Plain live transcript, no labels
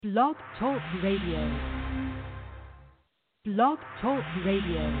Blog Talk Radio. Blog Talk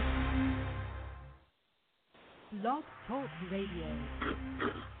Radio. Blog Talk Radio.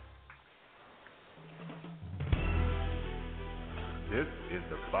 This is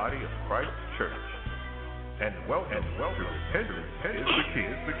the body of Christ Church, and welcome to Repentance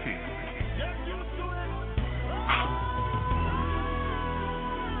is the Key.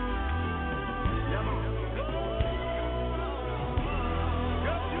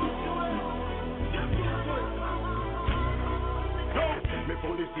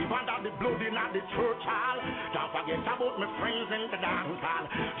 Police even that the blood in the church hall. Don't forget about my friends in the dance hall.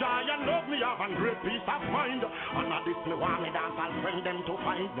 Joy and love me have and great peace of mind. And not this me want me dance, I'll bring them to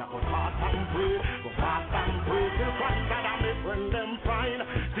find. Now go fast and pray till Christ that I may bring them fine.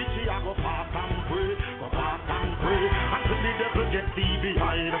 City I go fast and pray until the devil get thee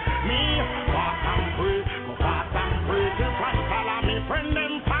behind me. Fast and pray till Christ that I may bring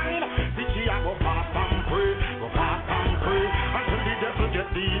them fine. City I go fast and pray until the devil get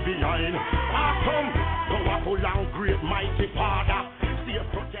thee behind. Awesome, powerful and great, mighty Father, save,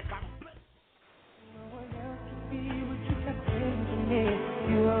 protect and bless. No one else can be what you have been to me.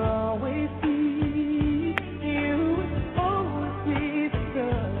 You will always be. You will always be the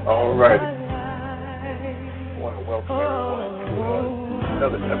girl. All right. I want to welcome everyone to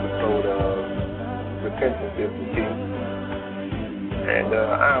another episode of Repentance is the Key. And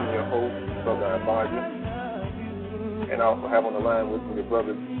I'm your host, Brother Barger. And I also have on the line with me the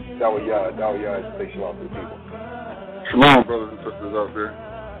brother Dawiyah. Dawiyah, say shalom to the people. Shalom, brothers and sisters out there.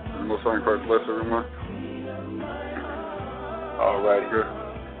 And the Most High in Christ bless everyone. All right, good.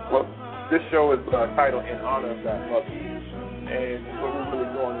 Well, this show is titled In Honor of Thy Mother. And what we're really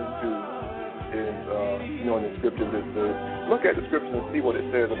going into is, in the scriptures, is to look at the scriptures and see what it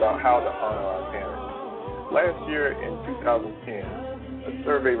says about how to honor our parents. Last year in 2010, a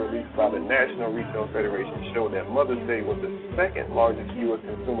survey released by the National Retail Federation showed that Mother's Day was the second largest U.S.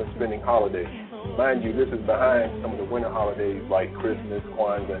 consumer spending holiday. Mind you, this is behind some of the winter holidays like Christmas,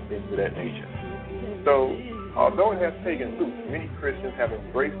 Kwanzaa, and things of that nature. So, although it has pagan roots, many Christians have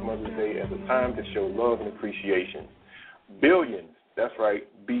embraced Mother's Day as a time to show love and appreciation. Billions, that's right,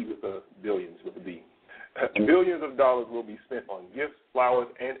 billions with a B. Billions of dollars will be spent on gifts, flowers,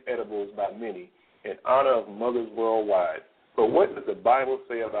 and edibles by many in honor of mothers worldwide. But what does the Bible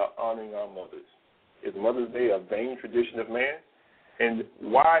say about honoring our mothers? Is Mother's Day a vain tradition of man? And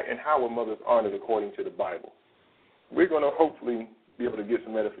why and how were mothers honored according to the Bible? We're going to hopefully be able to get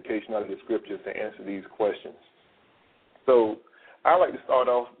some edification out of the scriptures to answer these questions. So I'd like to start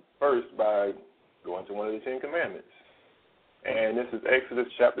off first by going to one of the Ten Commandments. And this is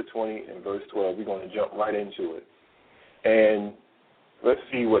Exodus chapter 20 and verse 12. We're going to jump right into it. And let's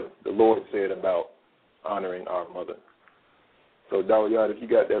see what the Lord said about honoring our mother. So, Dawiyah, if you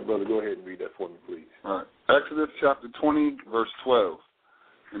got that, brother, go ahead and read that for me, please. All right. Exodus chapter 20, verse 12.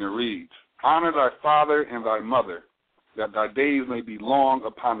 And it reads, Honor thy father and thy mother, that thy days may be long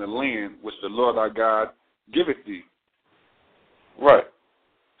upon the land which the Lord thy God giveth thee. Right.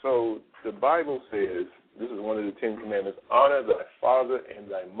 So, the Bible says, this is one of the Ten Commandments, honor thy father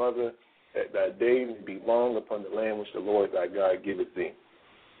and thy mother, that thy days may be long upon the land which the Lord thy God giveth thee.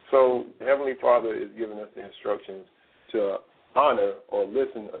 So, the Heavenly Father is giving us the instructions to honor or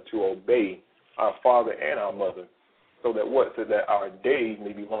listen to obey our father and our mother, so that what? So that our days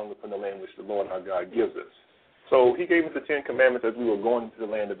may be long upon the land which the Lord our God gives us. So he gave us the Ten Commandments as we were going into the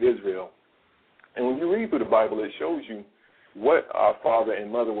land of Israel. And when you read through the Bible, it shows you what our father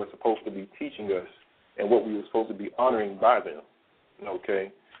and mother were supposed to be teaching us and what we were supposed to be honoring by them. Okay?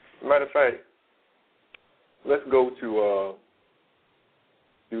 As a matter of fact, let's go to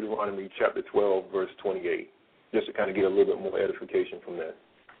Deuteronomy chapter 12, verse 28. Just to kind of get a little bit more edification from that.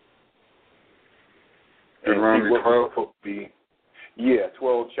 Deuteronomy 12?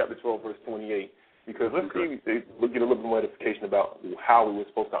 Chapter 12, verse 28. Because let's see, we'll get a little bit more edification about how we were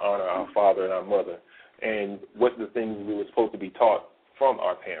supposed to honor our father and our mother, and what the things we were supposed to be taught from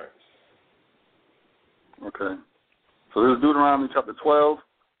our parents. Okay. So this is Deuteronomy chapter 12,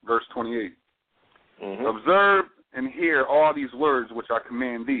 verse 28. Mm-hmm. Observe and hear all these words which I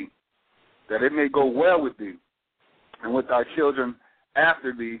command thee, that it may go well with thee, and with thy children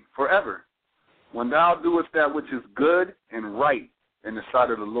after thee forever, when thou doest that which is good and right in the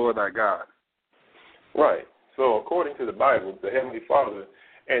sight of the Lord thy God. Right. So according to the Bible, the Heavenly Father,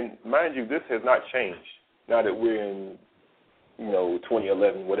 and mind you, this has not changed now that we're in,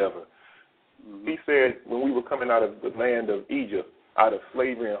 2011, whatever. Mm-hmm. He said when we were coming out of the land of Egypt, out of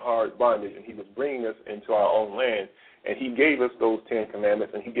slavery and hard bondage, and he was bringing us into our own land, and he gave us those 10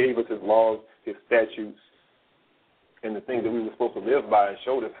 commandments, and he gave us his laws, his statutes, and the things that we were supposed to live by and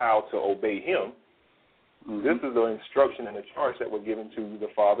showed us how to obey him, this is the instruction and the charge that were given to the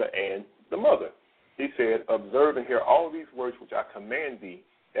father and the mother. He said, observe and hear all of these words which I command thee,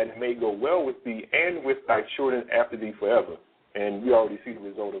 that it may go well with thee and with thy children after thee forever. And we already see the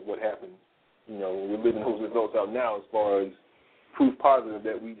result of what happened. You know, we're living those results out now as far as proof positive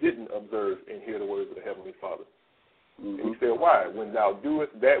that we didn't observe and hear the words of the Heavenly Father. And he said, why? When thou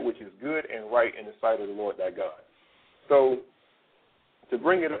doest that which is good and right in the sight of the Lord thy God. So, to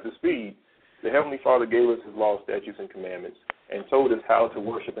bring it up to speed, the Heavenly Father gave us his law, statutes, and commandments and told us how to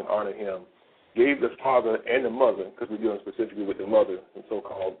worship and honor him. Gave the father and the mother, because we're dealing specifically with the mother, the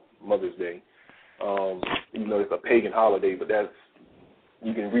so-called Mother's Day. You know, it's a pagan holiday, but that's,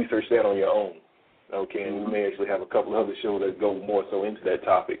 you can research that on your own. Okay, and we may actually have a couple of other shows that go more so into that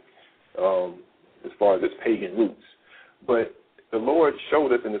topic as far as its pagan roots. But the Lord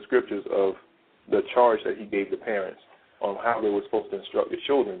showed us in the scriptures of the charge that he gave the parents on how they were supposed to instruct the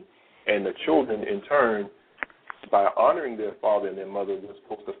children. And the children, in turn, by honoring their father and their mother, were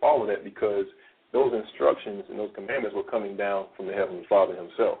supposed to follow that because those instructions and those commandments were coming down from the Heavenly Father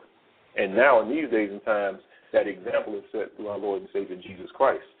himself. And now, in these days and times, that example is set through our Lord and Savior Jesus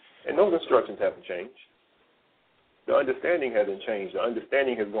Christ. And those instructions haven't changed. The understanding hasn't changed. The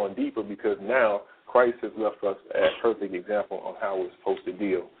understanding has gone deeper because now Christ has left us a perfect example on how we're supposed to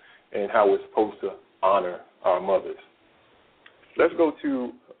deal and how we're supposed to honor our mothers. Let's go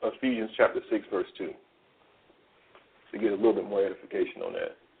to Ephesians chapter 6, verse 2 to get a little bit more edification on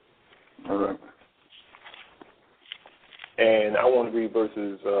that. All right. And I want to read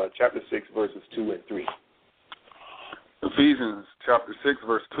chapter 6, verses 2 and 3. Ephesians chapter 6,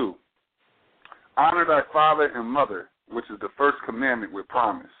 verse 2. Honor thy father and mother, which is the first commandment with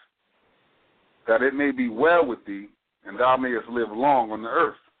promise, that it may be well with thee, and thou mayest live long on the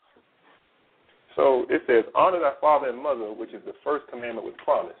earth. So it says, honor thy father and mother, which is the first commandment with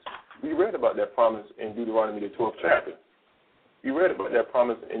promise. We read about that promise in Deuteronomy, the 12th chapter. We read about that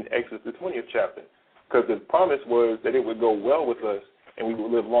promise in Exodus, the 20th chapter, because the promise was that it would go well with us and we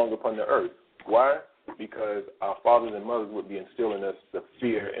would live long upon the earth. Why? Because our fathers and mothers would be instilling us the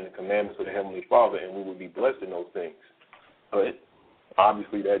fear and the commandments of the Heavenly Father, and we would be blessed in those things. But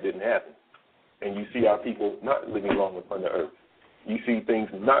obviously that didn't happen. And you see our people not living long upon the earth. You see things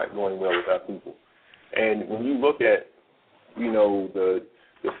not going well with our people. And when you look at, you know, the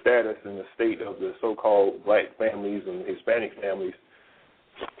status and the state of the so-called black families and Hispanic families,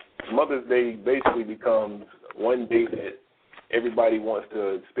 Mother's Day basically becomes one day that everybody wants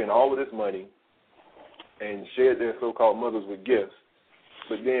to spend all of this money and share their so-called mothers with gifts.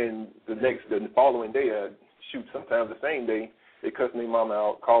 But then the following day, sometimes the same day, they're cussing their mama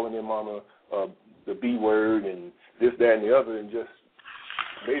out, calling their mama the B word and this, that, and the other, and just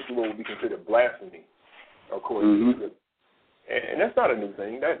basically what would be considered blasphemy, according to Scripture. And that's not a new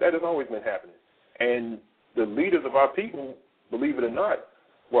thing. That has always been happening. And the leaders of our people, believe it or not,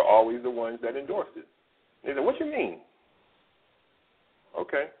 were always the ones that endorsed it. They said, what you mean?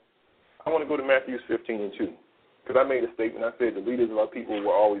 Okay. I want to go to Matthew 15 and 2, because I made a statement. I said the leaders of our people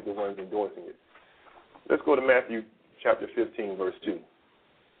were always the ones endorsing it. Let's go to Matthew chapter 15, verse 2,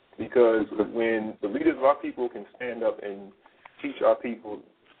 because when the leaders of our people can stand up and teach our people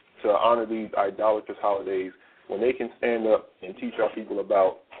to honor these idolatrous holidays, when they can stand up and teach our people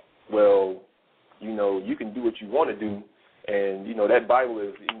about, well, you know, you can do what you want to do, and, you know, that Bible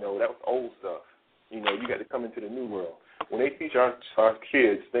is, you know, that was old stuff. You know, you got to come into the new world. When they teach our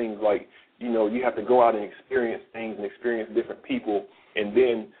kids things like, you know, you have to go out and experience things and experience different people and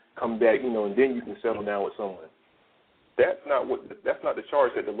then come back, you know, and then you can settle down with someone. That's not the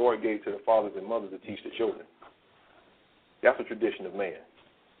charge that the Lord gave to the fathers and mothers to teach the children. That's a tradition of man.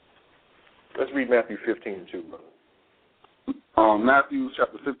 Let's read Matthew 15 and 2, brother. Matthew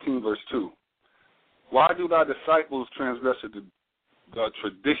chapter 15, verse 2. Why do thy disciples transgress the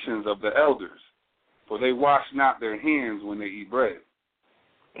traditions of the elders? For they wash not their hands when they eat bread.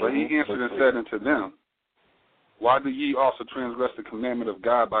 But he answered and said unto them, why do ye also transgress the commandment of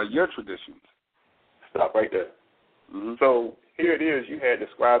God by your traditions? Stop right there. So here it is, you had the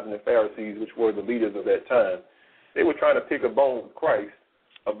scribes and the Pharisees, which were the leaders of that time. They were trying to pick a bone with Christ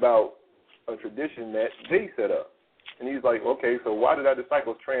about a tradition that they set up. And he's like, okay, so why did our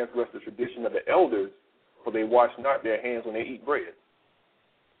disciples transgress the tradition of the elders, for they wash not their hands when they eat bread?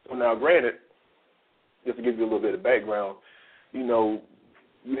 So now, granted, just to give you a little bit of background, you know,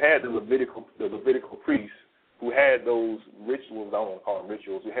 you had the Levitical priests who had those rituals, I don't want to call them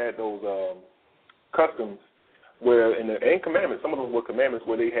rituals, who had those customs where, and commandments, some of them were commandments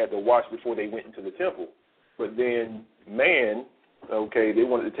where they had to wash before they went into the temple. But then man, okay, they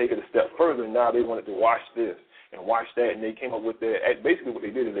wanted to take it a step further, and now they wanted to wash this. and wash that, and they came up with that. Basically what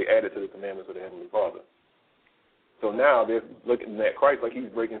they did is they added to the commandments of the Heavenly Father. So now they're looking at Christ like he's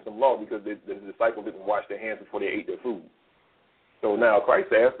breaking some law because the disciples didn't wash their hands before they ate their food. So now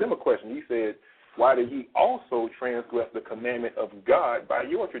Christ asked them a question. He said, why did ye also transgress the commandment of God by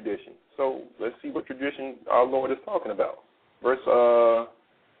your tradition? So let's see what tradition our Lord is talking about. Read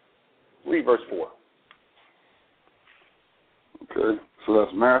verse 4. Okay, so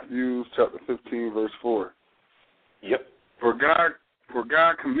that's Matthew chapter 15, verse 4. Yep. For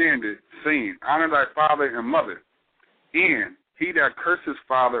God commanded, saying, honor thy father and mother, and he that curses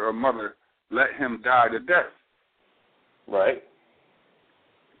father or mother, let him die to death. Right.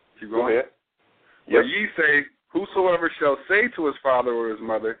 Keep going. Go ahead. Yep. But ye say, whosoever shall say to his father or his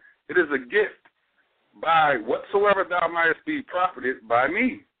mother, it is a gift, by whatsoever thou mightest be profited by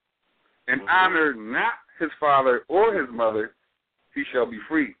me, and honor not his father or his mother, he shall be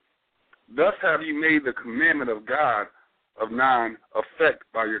free. Thus have you made the commandment of God of none effect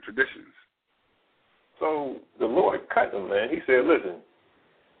by your traditions. So the Lord cut them, man. He said, listen,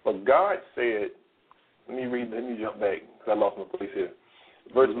 but God said, let me jump back because I lost my place here.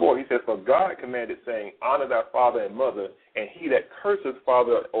 Verse 4, he says, for God commanded, saying, honor thy father and mother, and he that curses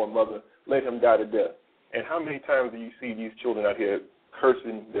father or mother, let him die to death. And how many times do you see these children out here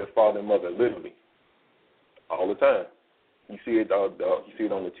cursing their father and mother, literally? All the time. You see it on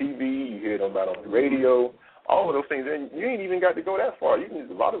the TV, you hear it about on the radio, all of those things. And you ain't even got to go that far.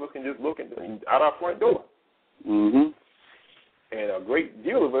 A lot of us can just look out our front door. Mm-hmm. And a great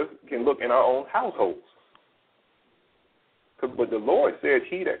deal of us can look in our own households. But the Lord said,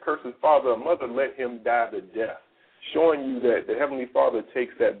 he that curses father or mother, let him die to death, showing you that the Heavenly Father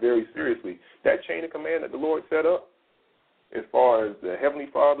takes that very seriously. That chain of command that the Lord set up, as far as the Heavenly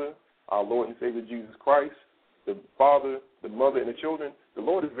Father, our Lord and Savior Jesus Christ, the father, the mother, and the children, the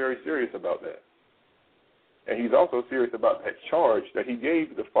Lord is very serious about that. And he's also serious about that charge that he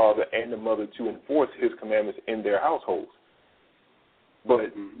gave the father and the mother to enforce his commandments in their households.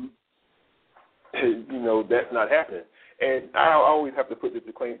 But, that's not happening. And I always have to put this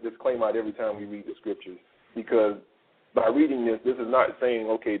disclaimer out every time we read the scriptures, because by reading this is not saying,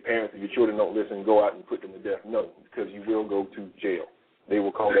 okay, parents, if your children don't listen, go out and put them to death. No, because you will go to jail. They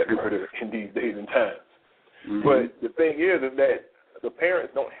will call that murder in these days and times. Mm-hmm. But the thing is that the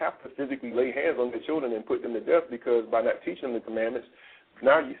parents don't have to physically lay hands on their children and put them to death, because by not teaching them the commandments,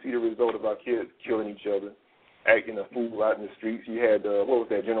 now you see the result of our kids killing each other, acting a fool out in the streets. You had,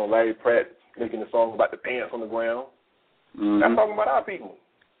 General Larry Pratt making a song about the pants on the ground. Mm-hmm. I'm talking about our people.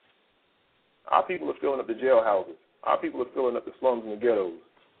 Our people are filling up the jailhouses. Our people are filling up the slums and the ghettos.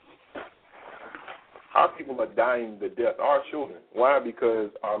 Our people are dying to death, our children. Why? Because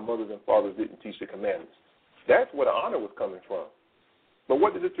our mothers and fathers didn't teach the commandments. That's where the honor was coming from. But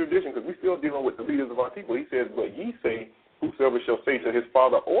what is the tradition? Because we're still dealing with the leaders of our people. He says, but ye say, whosoever shall say to his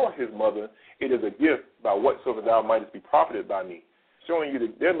father or his mother, it is a gift by whatsoever thou mightest be profited by me. Showing you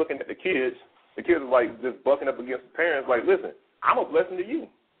that they're looking at the kids. The kids are like just bucking up against the parents, like, listen, I'm a blessing to you.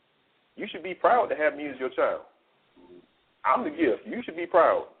 You should be proud to have me as your child. I'm the gift. You should be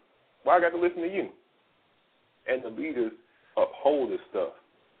proud. Why I got to listen to you? And the leaders uphold this stuff.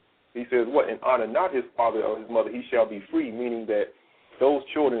 He says, what? And honor not his father or his mother, he shall be free, meaning that those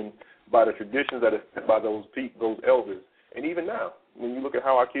children, by the traditions that are set by those elders, and even now, when you look at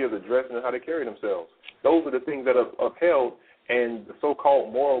how our kids are dressed and how they carry themselves, those are the things that are upheld, and the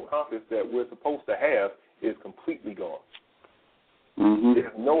so-called moral compass that we're supposed to have is completely gone. Mm-hmm.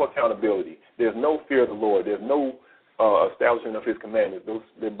 There's no accountability. There's no fear of the Lord. There's no establishment of his commandments.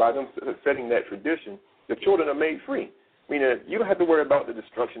 By them setting that tradition, the children are made free. Meaning you don't have to worry about the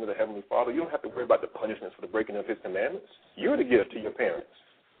destruction of the Heavenly Father. You don't have to worry about the punishments for the breaking of his commandments. You're the gift to your parents.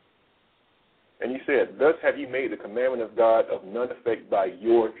 And he said, thus have you made the commandment of God of none effect by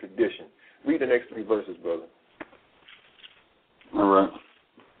your tradition. Read the next 3 verses, brother. All right.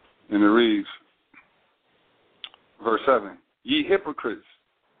 And it reads, verse 7, ye hypocrites,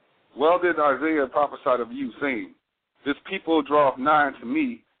 well did Isaiah prophesy of you, saying, this people draweth nigh unto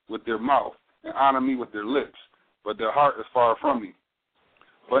me with their mouth, and honor me with their lips, but their heart is far from me.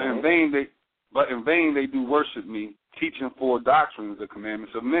 But in vain they do worship me, teaching for doctrines the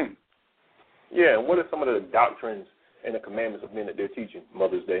commandments of men. Yeah, and what are some of the doctrines and the commandments of men that they're teaching?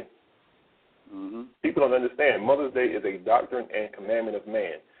 Mother's Day. Mm-hmm. People don't understand. Mother's Day is a doctrine and commandment of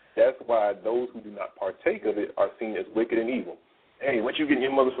man. That's why those who do not partake of it are seen as wicked and evil. Hey, what you getting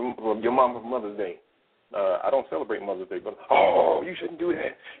your mom for Mother's Day? I don't celebrate Mother's Day, but you shouldn't do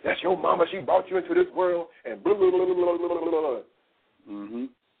that. That's your mama. She brought you into this world, and blah blah blah blah blah blah blah. Mm-hmm.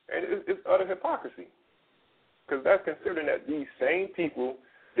 And it's utter hypocrisy, because that's considering that these same people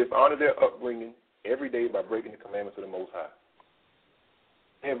dishonor their upbringing, every day by breaking the commandments of the Most High.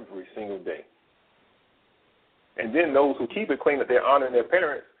 Every single day. And then those who keep it claim that they're honoring their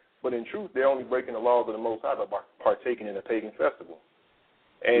parents, but in truth, they're only breaking the laws of the Most High by partaking in a pagan festival.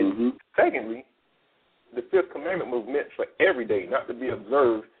 And secondly, the fifth commandment was meant for every day, not to be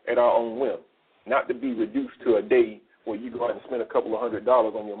observed at our own whim, not to be reduced to a day where you go out and spend a couple of $100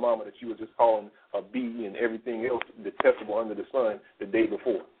 on your mama that you were just calling a B and everything else detestable under the sun the day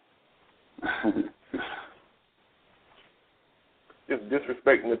before. Just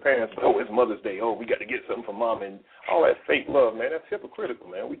disrespecting the parents. Oh, it's Mother's Day. Oh, we got to get something for Mom, and all that fake love, man. That's hypocritical,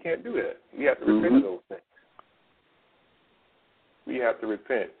 man. We can't do that. We have to repent of those things. We have to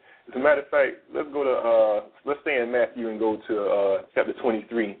repent. As a matter of fact, let's go to let's stay in Matthew and go to chapter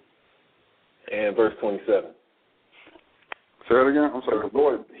 23 and verse 27. Say it again. I'm sorry.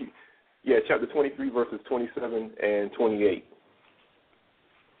 Lord, chapter 23, verses 27 and 28.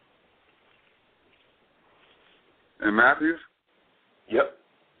 In Matthew? Yep.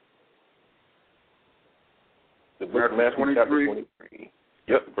 The book of Matthew, chapter 23.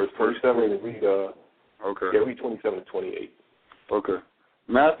 Yep, verse 27, and read, read 27 and 28. Okay.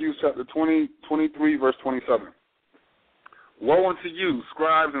 Matthew chapter 23, verse 27. Woe unto you,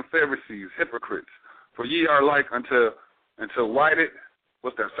 scribes and Pharisees, hypocrites, for ye are like unto whited,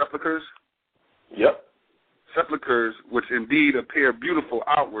 what's that, sepulchres? Yep. Sepulchres, which indeed appear beautiful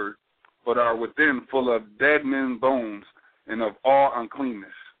outward, but are within full of dead men's bones and of all uncleanness.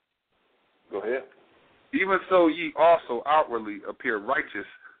 Go ahead. Even so ye also outwardly appear righteous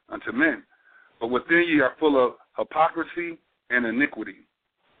unto men, but within ye are full of hypocrisy and iniquity.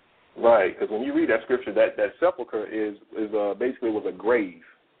 Right, because when you read that scripture, that sepulcher is basically was a grave,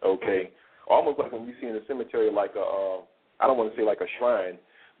 okay? Almost like when you see in a cemetery like I don't want to say like a shrine,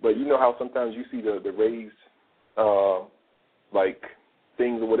 but you know how sometimes you see the raised, like,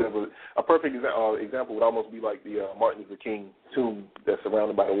 things or whatever. A perfect example would almost be like the Martin Luther King tomb that's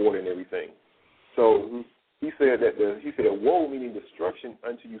surrounded by the water and everything. So he said, woe, meaning destruction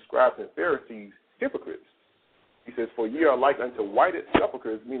unto you scribes and Pharisees, hypocrites. He says, for ye are like unto whited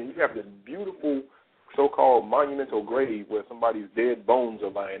sepulchres, meaning you have this beautiful so-called monumental grave where somebody's dead bones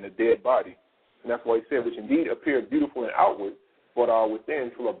are lying, a dead body. And that's why he said, which indeed appear beautiful and outward, but are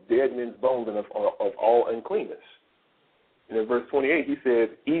within full of dead men's bones and of all uncleanness. And in verse 28, he says,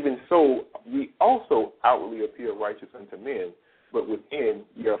 even so ye also outwardly appear righteous unto men, but within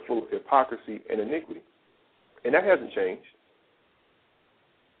ye are full of hypocrisy and iniquity. And that hasn't changed.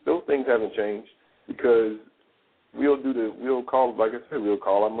 Those things haven't changed because we'll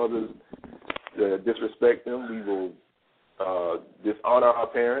call our mothers, disrespect them. We will dishonor our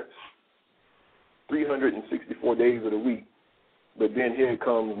parents 364 days of the week. But then here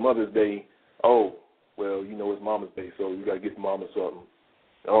comes Mother's Day. Oh, well, you know it's Mama's Day, so you got to get Mama something.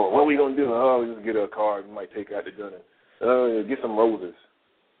 Oh, what are we going to do? Oh, just get her a card. We might take her out to dinner. Get some roses.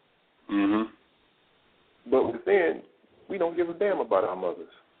 Mm-hmm. But within, we don't give a damn about our mothers.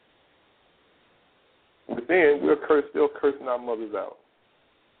 Within, we're still cursing our mothers out.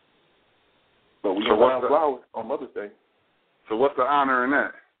 But we buy flowers on Mother's Day. So what's the honor in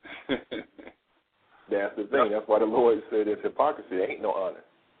that? That's the thing. That's why the Lord said it's hypocrisy. There ain't no honor.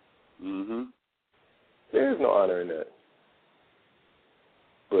 Mm-hmm. There is no honor in that.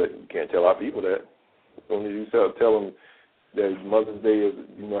 But you can't tell our people that. Only you tell them that Mother's Day is,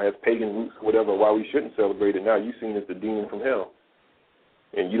 has pagan roots or whatever, why we shouldn't celebrate it. Now you've seen it's the demon from hell.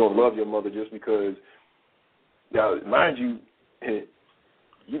 And you don't love your mother just because, now, mind you,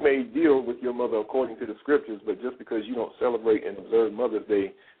 you may deal with your mother according to the scriptures, but just because you don't celebrate and observe Mother's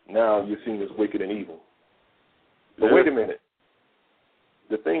Day, now you're seen as wicked and evil. But wait a minute.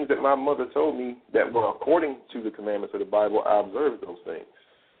 The things that my mother told me that were according to the commandments of the Bible, I observed those things.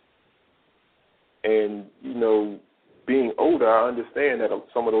 And, being older, I understand that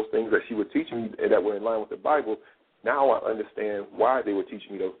some of those things that she would teach me that were in line with the Bible, now I understand why they were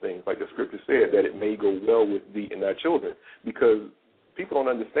teaching me those things. Like the scripture said, that it may go well with thee and thy children. Because people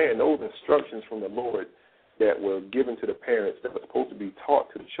don't understand those instructions from the Lord that were given to the parents that were supposed to be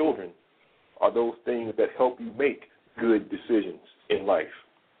taught to the children are those things that help you make good decisions in life.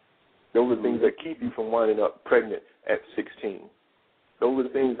 Those are the things that keep you from winding up pregnant at 16. Those are the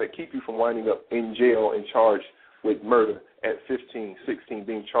things that keep you from winding up in jail and charged with murder at 15, 16,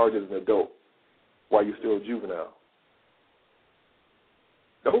 being charged as an adult while you're still a juvenile.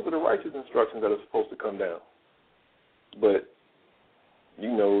 Those are the righteous instructions that are supposed to come down. But,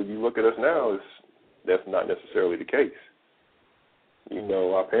 you look at us now, that's not necessarily the case.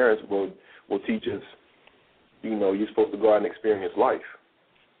 Our parents will teach us, you're supposed to go out and experience life.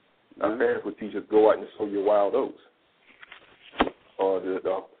 Our parents would teach us, go out and sow your wild oats. Or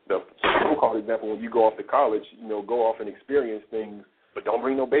the so-called example, when you go off to college, go off and experience things, but don't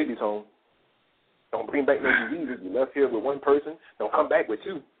bring no babies home. Don't bring back no diseases. You left here with one person. Don't come back with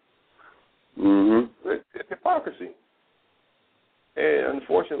two. Mm-hmm. It's hypocrisy. And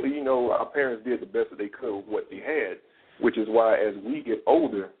unfortunately, our parents did the best that they could with what they had, which is why as we get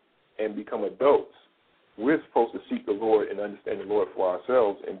older and become adults, we're supposed to seek the Lord and understand the Lord for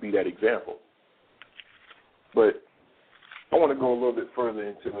ourselves and be that example. But I want to go a little bit further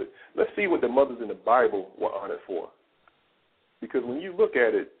into it. Let's see what the mothers in the Bible were honored for. Because when you look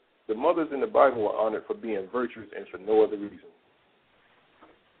at it, the mothers in the Bible were honored for being virtuous and for no other reason.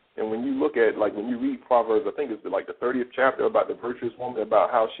 And when you look at, when you read Proverbs, I think it's the 30th chapter about the virtuous woman, about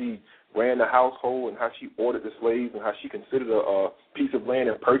how she ran the household and how she ordered the slaves and how she considered a piece of land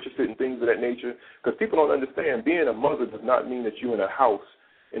and purchased it and things of that nature. Because people don't understand, being a mother does not mean that you're in a house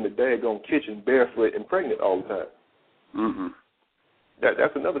in the daggone kitchen barefoot and pregnant all the time. Mm-hmm.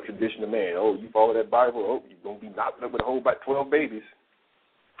 That's another tradition of man. Oh, you follow that Bible, oh, you're going to be knocked up with a whole about 12 babies.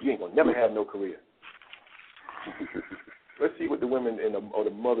 You ain't going to never have no career. Let's see what the women or the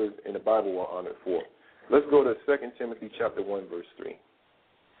mothers in the Bible were honored for. Let's go to 2 Timothy chapter 1, verse 3.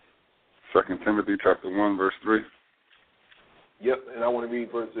 2 Timothy chapter 1, verse 3. Yep, and I want to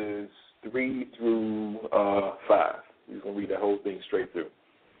read verses 3 through 5. We're going to read that whole thing straight through.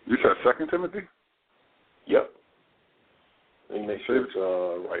 You said 2 Timothy? Yep. Let me make sure it's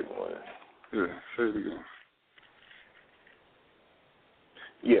the right one. Yeah, say it again.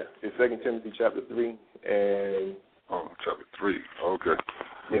 Yeah, it's 2 Timothy chapter 3 and... Oh, chapter 3. Okay.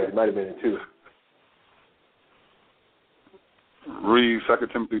 Yeah, it might have been in 2. Read 2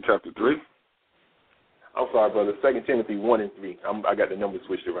 Timothy chapter 3. I'm sorry, brother. 2 Timothy 1 and 3. I got the numbers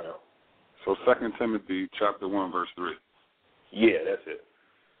switched around. So 2 Timothy chapter 1, verse 3. Yeah, that's it.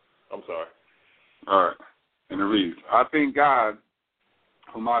 I'm sorry. All right. And it reads, I thank God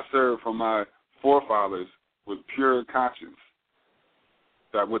whom I serve from my forefathers with pure conscience,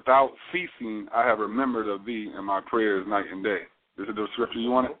 that without ceasing I have remembered of thee in my prayers night and day. This is the scripture you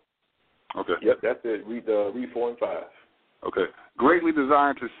wanted? Okay. Yep, that's it. Read 4 and 5. Okay. Greatly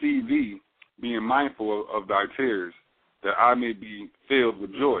desiring to see thee, being mindful of thy tears, that I may be filled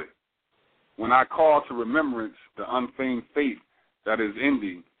with joy. When I call to remembrance the unfeigned faith that is in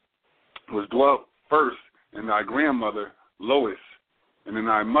thee, was dwelt first in thy grandmother Lois, and in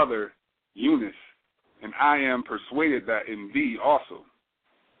thy mother Eunice, and I am persuaded that in thee also.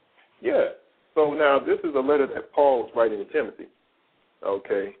 Yeah. So now this is a letter that Paul is writing to Timothy.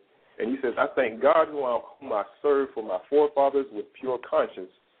 Okay. And he says, I thank God whom I serve for my forefathers with pure conscience,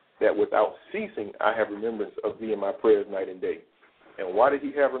 that without ceasing I have remembrance of thee in my prayers night and day. And why did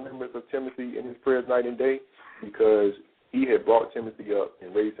he have remembrance of Timothy in his prayers night and day? Because he had brought Timothy up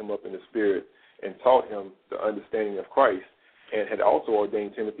and raised him up in the spirit and taught him the understanding of Christ, and had also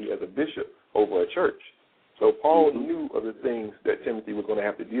ordained Timothy as a bishop over a church. So Paul knew of the things that Timothy was going to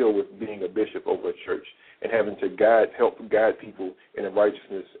have to deal with being a bishop over a church and having to help guide people in the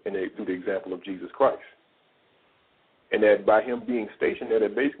righteousness and through the example of Jesus Christ. And that by him being stationed there,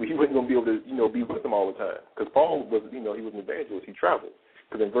 that basically he wasn't going to be able to, be with them all the time. Because Paul was, he was an evangelist. He traveled.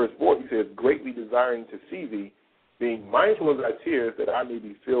 Because in verse 4 he says, greatly desiring to see thee, being mindful of thy tears, that I may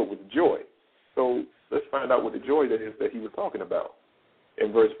be filled with joy. So let's find out what the joy that is that he was talking about.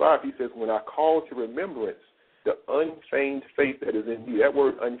 In verse 5 he says, when I call to remembrance the unfeigned faith that is in thee. That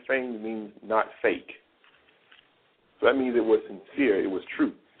word unfeigned means not fake. So that means it was sincere, it was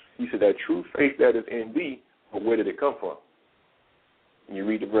true. He said that true faith that is in thee, but where did it come from? And you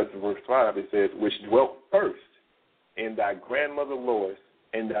read the verse of verse 5, it says, which dwelt first in thy grandmother Lois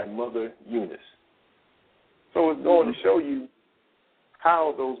and thy mother Eunice. So it's going to show you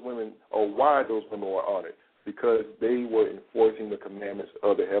how those women, or why those women were honored, because they were enforcing the commandments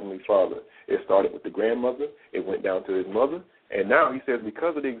of the Heavenly Father. It started with the grandmother, it went down to his mother, and now he says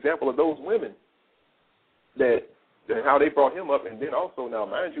because of the example of those women, that how they brought him up, and then also now,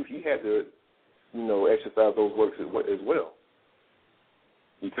 mind you, he had to, exercise those works as well.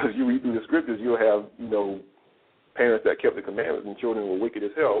 Because you read through the scriptures, you'll have, parents that kept the commandments and children were wicked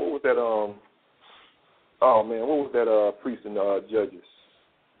as hell. What was that, what was that priest in Judges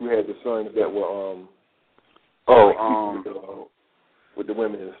who had the sons that were, with the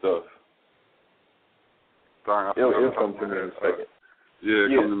women and stuff? Sorry, it'll come to me in a second. Yeah,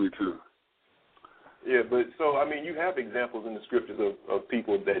 it comes to me too. Yeah, but so you have examples in the scriptures of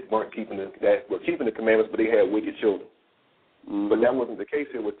people that were keeping the commandments, but they had wicked children. Mm-hmm. But that wasn't the case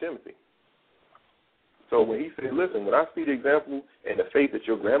here with Timothy. So when he said, "Listen, when I see the example and the faith that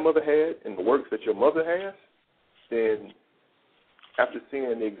your grandmother had and the works that your mother has, then after seeing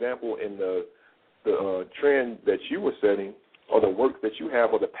the example and the trend that you were setting, or the works that you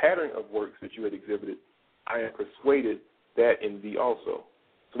have or the pattern of works that you had exhibited, I am persuaded that in thee also.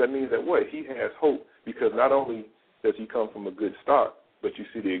 So that means that what? He has hope, because not only does he come from a good stock, but you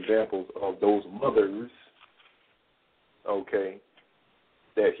see the examples of those mothers, okay,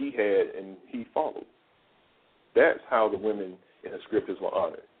 that he had and he followed. That's how the women in the scriptures were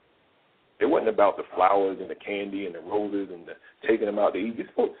honored. It wasn't about the flowers and the candy and the roses and the taking them out to eat.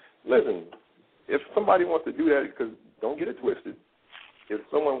 Listen, if somebody wants to do that, because don't get it twisted, if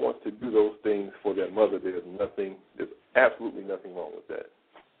someone wants to do those things for their mother, there's absolutely nothing wrong with that.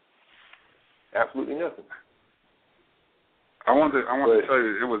 Absolutely nothing. I want to tell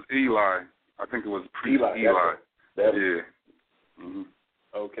you, it was Eli. I think it was priest Eli. Yeah. Mm-hmm.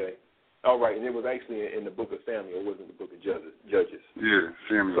 Okay. All right, and it was actually in the book of Samuel. It wasn't the book of Judges. Yeah,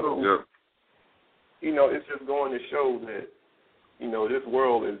 Samuel. So, yep. It's just going to show that, this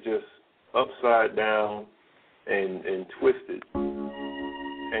world is just upside down and twisted. And,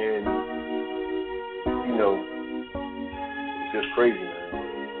 it's just crazy, man.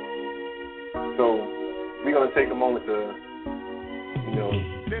 So we're going to take a moment to,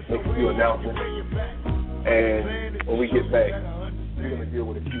 make a few announcements. And when we get back, we're going to deal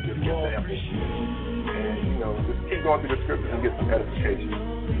with a few different examples. And, just keep going through the scriptures and get some edification.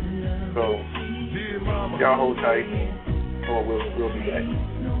 So, y'all hold tight, or we'll be back.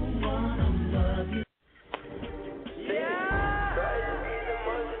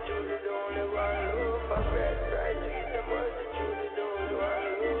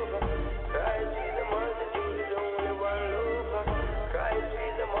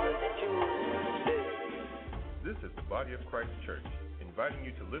 This is the Body of Christ Church, inviting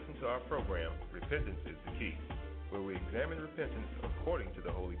you to listen to our program, Repentance is the Key, where we examine repentance according to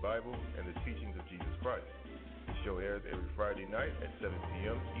the Holy Bible and the teachings of Jesus Christ. The show airs every Friday night at 7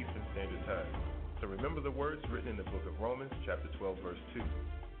 p.m. Eastern Standard Time. So remember the words written in the book of Romans, chapter 12, verse 2.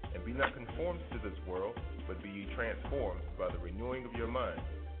 And be not conformed to this world, but be ye transformed by the renewing of your mind,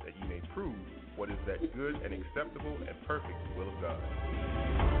 that ye may prove what is that good and acceptable and perfect will of God.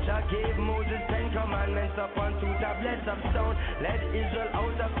 Jah gave Moses 10 commandments upon 2 tablets of stone. Led Israel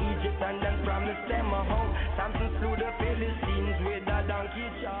out of Egypt and then promised them a home. Samson slew the Philistines with a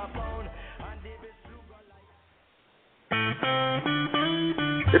donkey jawbone. And David slew Goliath.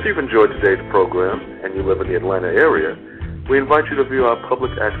 If you've enjoyed today's program and you live in the Atlanta area, we invite you to view our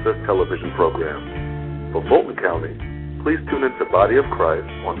public access television program. For Fulton County, please tune into Body of Christ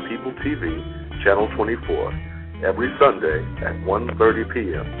on People TV, Channel 24, every Sunday at 1:30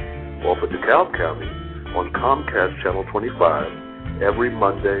 p.m. or for DeKalb County on Comcast Channel 25 every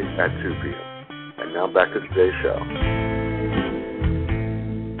Monday at 2 p.m. And now back to today's show.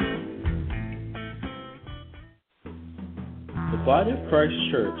 The Body of Christ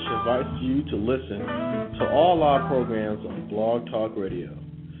Church invites you to listen to all our programs on Blog Talk Radio.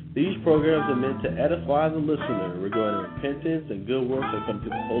 These programs are meant to edify the listener regarding repentance and good works according to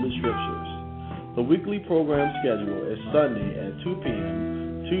the Holy Scriptures. The weekly program schedule is Sunday at 2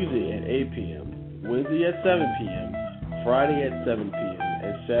 p.m., Tuesday at 8 p.m., Wednesday at 7 p.m., Friday at 7 p.m.,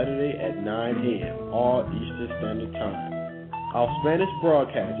 and Saturday at 9 a.m., all Eastern Standard Time. Our Spanish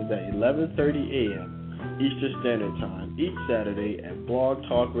broadcast is at 11:30 a.m. Eastern Standard Time each Saturday at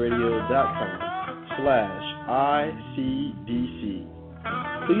blogtalkradio.com/ICDC.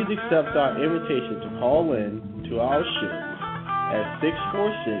 Please accept our invitation to call in to our show at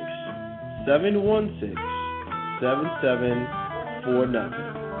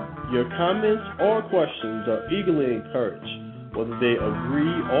 646-716-7749. Your comments or questions are eagerly encouraged, whether they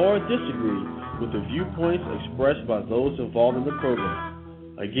agree or disagree with the viewpoints expressed by those involved in the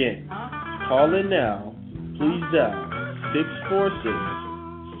program. Again, call in now. Please dial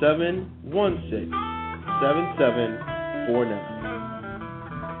 646-716-7749.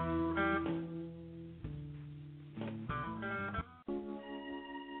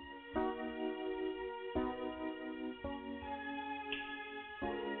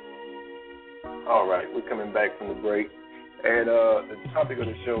 All right, we're coming back from the break, and the topic of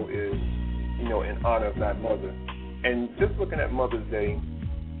the show is, in honor of thy mother, and just looking at Mother's Day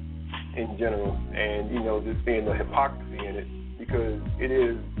in general, and just seeing the hypocrisy in it, because it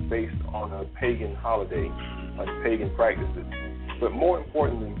is based on a pagan holiday, on pagan practices. But more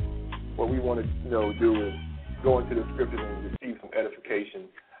importantly, what we want to do is go into the scriptures and receive some edification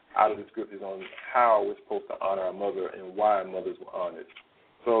out of the scriptures on how we're supposed to honor our mother and why mothers were honored.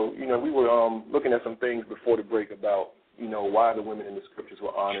 So, we were looking at some things before the break about, why the women in the scriptures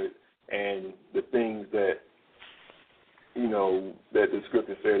were honored and the things that, that the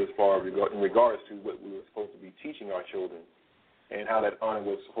scripture said as far as in regards to what we were supposed to be teaching our children and how that honor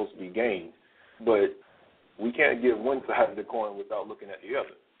was supposed to be gained. But we can't give one side of the coin without looking at the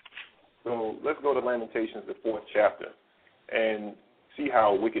other. So let's go to Lamentations, the 4th chapter, and see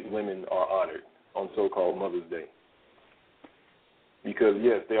how wicked women are honored on so-called Mother's Day. Because,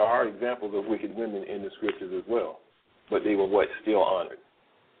 yes, there are examples of wicked women in the scriptures as well, but they were what? Still honored.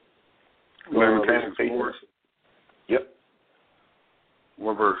 Lamentations 4? Yep.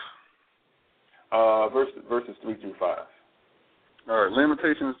 What verse? Verses 3 through 5. All right,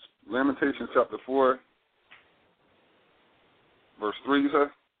 Lamentations chapter 4, verse 3, you said?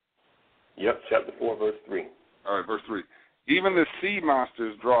 Yep, chapter 4, verse 3. All right, verse 3. Even the sea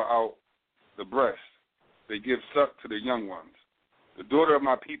monsters draw out the breast. They give suck to their young ones. The daughter of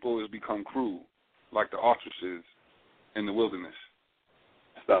my people has become cruel, like the ostriches in the wilderness.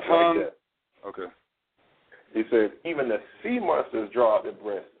 Stop right there. Okay. He says, even the sea monsters draw out their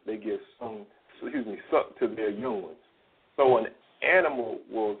breast. They give suck to their young ones. So an animal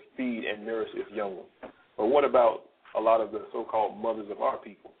will feed and nourish its young ones. But what about a lot of the so-called mothers of our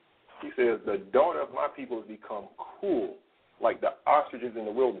people? He says, the daughter of my people has become cruel, like the ostriches in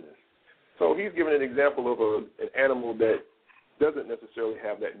the wilderness. So he's giving an example of an animal that doesn't necessarily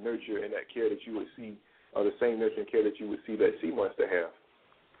have that nurture and that care that you would see, or the same nurture and care that you would see that sea monster have.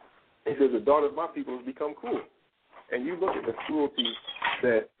 He says, the daughter of my people has become cruel. And you look at the cruelty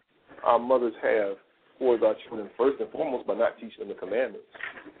that our mothers have towards our children, first and foremost, by not teaching them the commandments.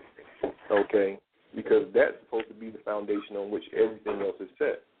 Okay? Because that's supposed to be the foundation on which everything else is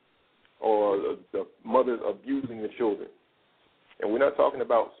set. Or the mothers abusing the children. And we're not talking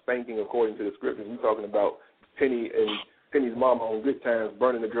about spanking according to the scriptures. We're talking about Penny's mama on good times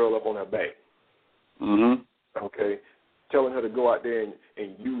burning the girl up on her back. Mm-hmm. Okay? Telling her to go out there and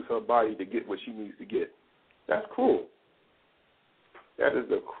use her body to get what she needs to get. That's cruel. That is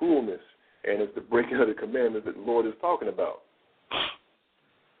the cruelness, and it's the breaking of the commandments that the Lord is talking about.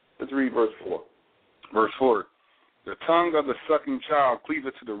 Let's read verse 4. Verse 4. The tongue of the sucking child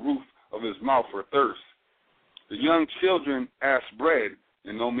cleaveth to the roof of his mouth for thirst. The young children ask bread,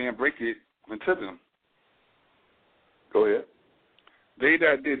 and no man break it unto them. Go ahead. They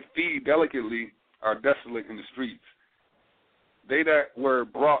that did feed delicately are desolate in the streets. They that were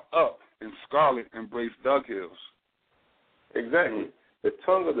brought up in scarlet embrace dug hills. Exactly. The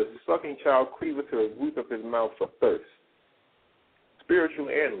tongue of the sucking child cleaveth to the roof of his mouth for thirst,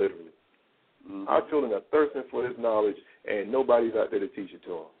 spiritually and literally. Mm-hmm. Our children are thirsting for this knowledge, and nobody's out there to teach it to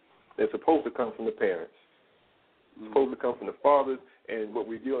them. It's supposed to come from the parents. It's supposed to come from the fathers, and what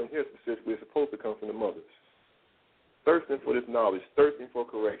we're dealing here specifically is supposed to come from the mothers. Thirsting for this knowledge, thirsting for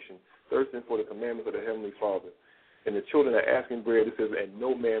correction, thirsting for the commandments of the Heavenly Father. And the children are asking bread, it says, and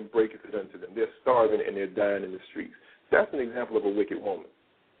no man breaketh it unto them. They're starving and they're dying in the streets. That's an example of a wicked woman.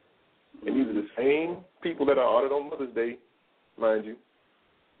 And these are the same people that are honored on Mother's Day, mind you.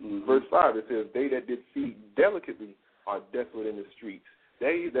 Mm-hmm. Verse 5, it says, they that did feed delicately are desolate in the streets.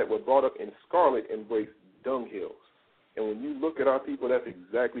 They that were brought up in scarlet embrace dunghills. And when you look at our people, that's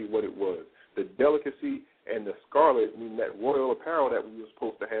exactly what it was. The delicacy and the scarlet, meaning that royal apparel that we were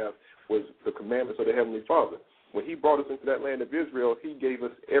supposed to have, was the commandments of the Heavenly Father. When he brought us into that land of Israel, he gave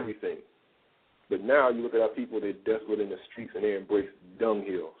us everything. But now you look at our people, they're desolate in the streets and they embrace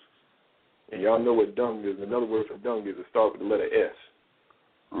dunghills. And y'all know what dung is. Another word for dung is it starts with the letter S.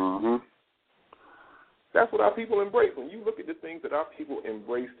 Mm-hmm. That's what our people embrace. When you look at the things that our people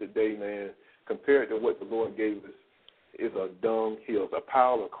embrace today, man, compared to what the Lord gave us, is a dunghill, a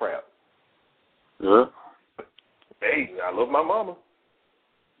pile of crap. Yeah. Hey, I love my mama.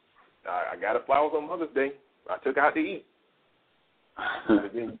 I got her flowers on Mother's Day. I took her out to eat. And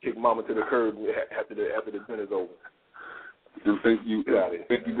then you kick mama to the curb after the dinner's over. And think you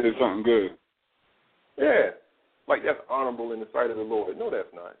did something good. Yeah. Like that's honorable in the sight of the Lord. No,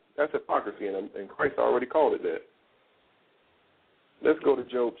 that's not. That's hypocrisy, and Christ already called it that. Let's go to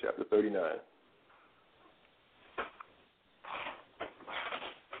Job chapter 39.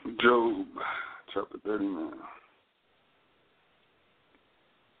 Job chapter 39.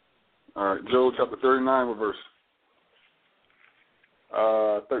 All right, Job chapter 39, what verse?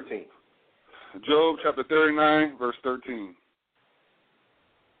 13. Job chapter 39, verse 13.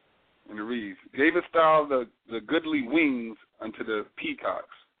 And it reads, gavest thou the goodly wings unto the peacocks,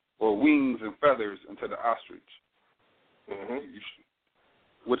 or wings and feathers unto the ostrich,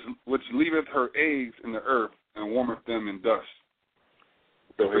 which leaveth her eggs in the earth and warmeth them in dust.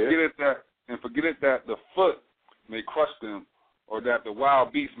 And forgetteth that the foot may crush them, or that the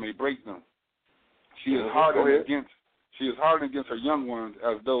wild beast may break them. She is hardened against her young ones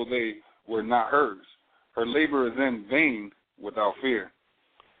as though they were not hers. Her labor is in vain without fear.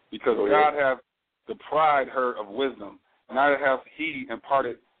 Because God hath deprived her of wisdom, neither hath he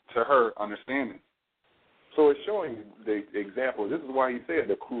imparted to her understanding. So it's showing the example. This is why he said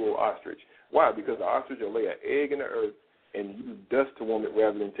the cruel ostrich. Why? Because the ostrich will lay an egg in the earth and use dust to warm it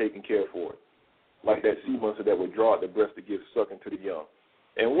rather than taking care for it. Like that sea monster that would draw out the breast to give sucking to the young.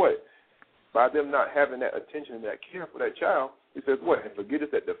 And what? By them not having that attention and that care for that child, it says what? And forget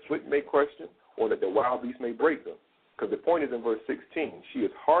it that the flint may crush them or that the wild beast may break them. Because the point is in verse 16, she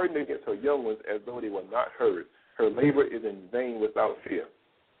is hardened against her young ones as though they were not hers. Her labor is in vain without fear.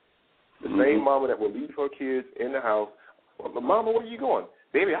 The same mama that will leave her kids in the house. Well, mama, where are you going?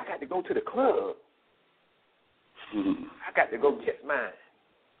 Baby, I got to go to the club. I got to go get mine.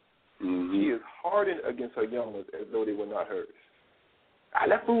 She is hardened against her young ones as though they were not hers. I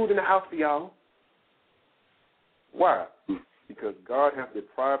left food in the house for y'all. Why? Because God has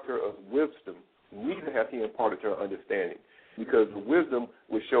deprived her of wisdom. Neither has he imparted her understanding. Because the wisdom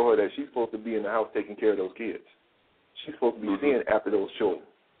would show her that she's supposed to be in the house taking care of those kids. She's supposed to be seeing after those children.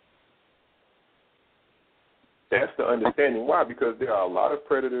 That's the understanding. Why? Because there are a lot of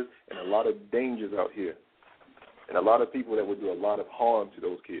predators and a lot of dangers out here. And a lot of people that would do a lot of harm to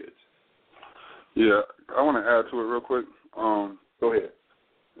those kids. Yeah, I want to add to it real quick. Go ahead.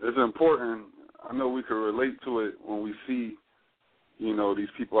 It's important. I know we can relate to it when we see, you know, these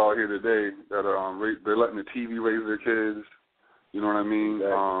people out here today that are they're letting the TV raise their kids. You know what I mean?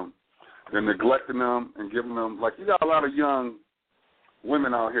 Exactly. They're neglecting them and giving them, like, you got a lot of young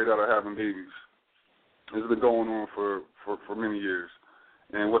women out here that are having babies. This has been going on for many years.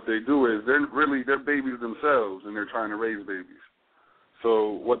 And what they do is they're babies themselves, and they're trying to raise babies.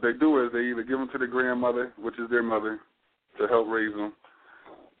 So what they do is they either give them to the grandmother, which is their mother, to help raise them,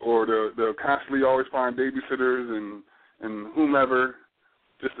 or they'll constantly always find babysitters and whomever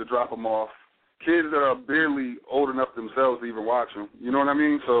just to drop them off. Kids that are barely old enough themselves to even watch them. You know what I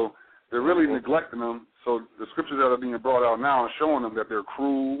mean? So they're really neglecting them. So the scriptures that are being brought out now are showing them that they're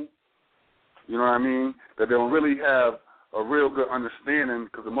cruel. You know what I mean? That they don't really have a real good understanding,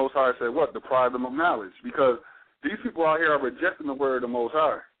 because the Most High said what? Deprive them of knowledge. Because these people out here are rejecting the word of the Most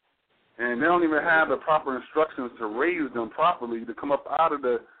High. And they don't even have the proper instructions to raise them properly to come up out of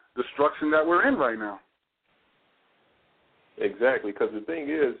the destruction that we're in right now. Exactly, because the thing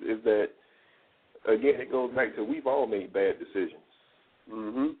is that, again, it goes back to we've all made bad decisions.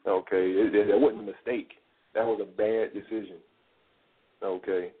 Okay, that wasn't a mistake. That was a bad decision.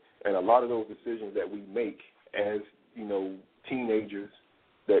 Okay, and a lot of those decisions that we make as, you know, teenagers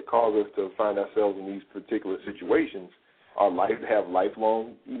that cause us to find ourselves in these particular situations have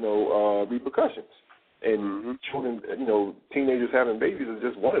lifelong, you know, repercussions. And children, you know, teenagers having babies is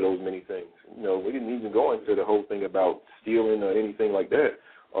just one of those many things. You know, we didn't even go into the whole thing about stealing or anything like that,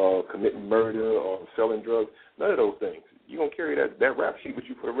 committing murder or selling drugs, none of those things. You're going to carry that rap sheet with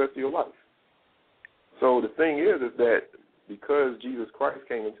you for the rest of your life. So the thing is that because Jesus Christ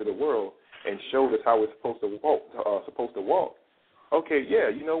came into the world and showed us how we're supposed to walk, okay, yeah,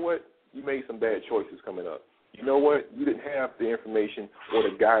 you know what? You made some bad choices coming up. You know what? You didn't have the information or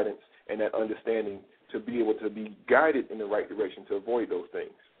the guidance and that understanding to be able to be guided in the right direction to avoid those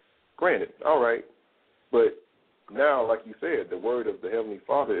things. Granted, all right, but now, like you said, the word of the Heavenly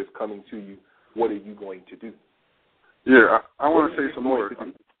Father is coming to you. What are you going to do? Yeah, I want to say some more.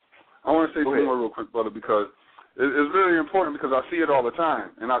 I want to say some more real quick, brother, because it's really important, because I see it all the time,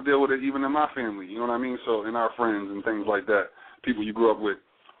 and I deal with it even in my family, you know what I mean? So in our friends and things like that, people you grew up with.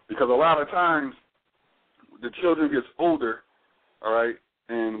 Because a lot of times the children gets older, all right,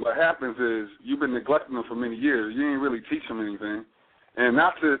 and what happens is you've been neglecting them for many years. You ain't really teach them anything. And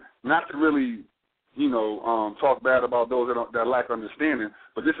not to really, you know, talk bad about those that lack understanding,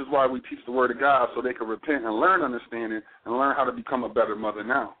 but this is why we teach the word of God, so they can repent and learn understanding and learn how to become a better mother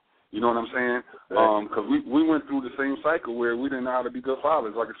now. You know what I'm saying? Because we went through the same cycle where we didn't know how to be good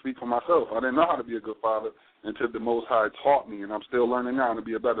fathers. I can speak for myself. I didn't know how to be a good father until the Most High taught me, and I'm still learning now to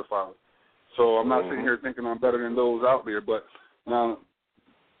be a better father. So I'm not sitting here thinking I'm better than those out there. But now,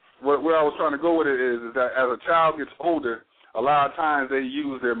 where I was trying to go with it is that as a child gets older, a lot of times they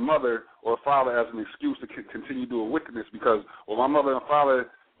use their mother or father as an excuse to continue doing wickedness because, well, my mother and father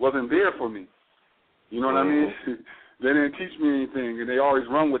wasn't there for me. You know what I mean? They didn't teach me anything, and they always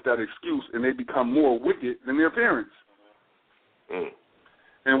run with that excuse, and they become more wicked than their parents.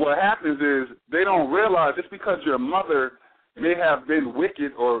 And what happens is they don't realize just because your mother may have been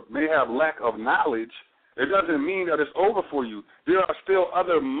wicked or may have lack of knowledge, it doesn't mean that it's over for you. There are still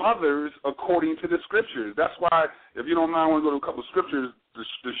other mothers according to the scriptures. That's why, if you don't mind, I want to go to a couple of scriptures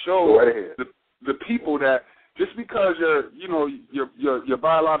to show the people that just because your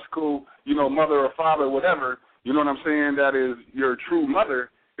biological, mother or father, whatever, you know what I'm saying, that is your true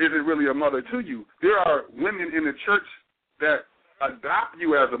mother, isn't really a mother to you. There are women in the church that adopt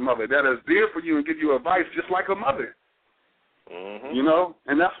you as a mother, that is there for you and give you advice just like a mother. Mm-hmm. You know,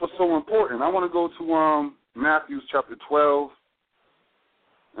 and that's what's so important. I want to go to Matthew chapter 12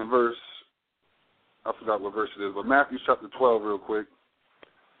 and verse, I forgot what verse it is, but Matthew chapter 12 real quick,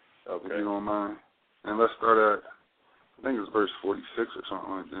 if you don't mind. And let's start at, I think it's verse 46 or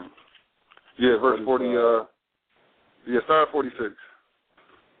something like that. Yeah, verse 40, start at 46.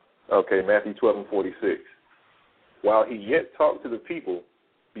 Okay, Matthew 12 and 46. While he yet talked to the people,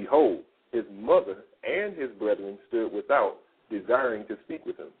 behold, his mother and his brethren stood without, desiring to speak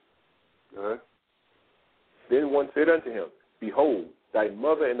with him. Then one said unto him, behold, thy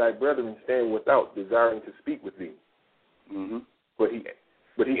mother and thy brethren stand without, desiring to speak with thee. Mm-hmm. But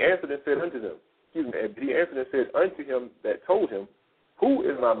he answered and said unto them, he answered and said unto him that told him, who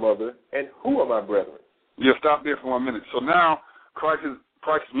is my mother and who are my brethren? Yeah, stop there for 1 minute. So now Christ's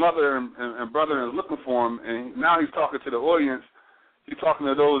mother and brethren is looking for him, and now he's talking to the audience. He's talking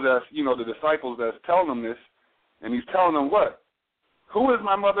to those that's, you know, the disciples that's telling them this, and he's telling them what? Who is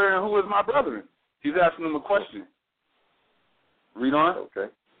my mother and who is my brethren? He's asking them a question. Read on. Okay.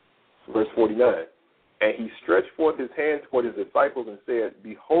 Verse 49. And he stretched forth his hand toward his disciples and said,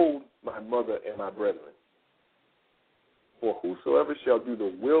 behold my mother and my brethren. For whosoever shall do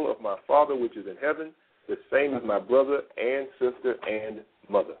the will of my Father which is in heaven, the same is my brother and sister and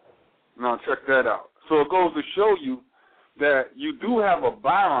mother. Now check that out. So it goes to show you that you do have a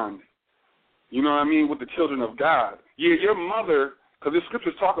bond, you know what I mean, with the children of God. Yeah, your mother, because the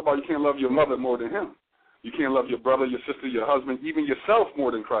scriptures talk about you can't love your mother more than him. You can't love your brother, your sister, your husband, even yourself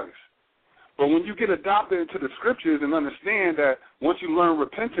more than Christ. But when you get adopted into the scriptures and understand that once you learn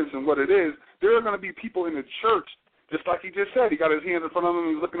repentance and what it is, there are going to be people in the church, just like he just said. He got his hands in front of him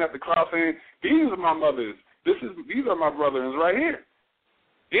and he's looking at the crowd saying, these are my mothers. These are my brothers right here.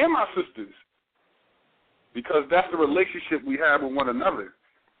 And my sisters. Because that's the relationship we have with one another.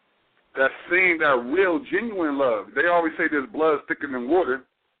 That's saying that real, genuine love. They always say there's blood thicker than water.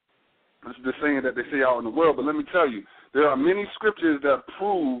 That's the saying that they say out in the world. But let me tell you, there are many scriptures that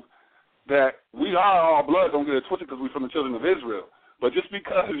prove that we are all blood. Don't get it twisted because we're from the children of Israel. But just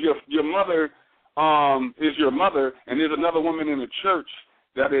because your mother is your mother and there's another woman in the church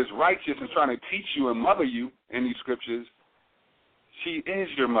that is righteous and trying to teach you and mother you in these scriptures, she is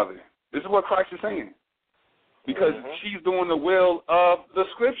your mother. This is what Christ is saying. Because she's doing the will of the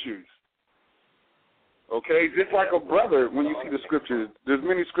scriptures. Okay? Just like a brother, when you see the scriptures, there's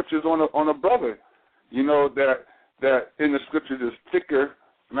many scriptures on a brother, you know, that in the scriptures is thicker.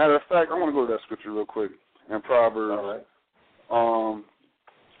 Matter of fact, I want to go to that scripture real quick in Proverbs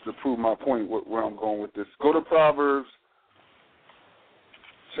to prove my point where I'm going with this. Go to Proverbs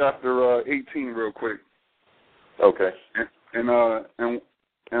chapter 18 real quick. Okay. And I'm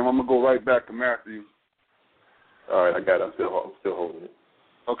going to go right back to Matthew. All right, I got it. I'm still holding it.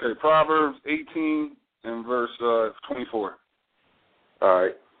 Okay, Proverbs 18 and verse 24. All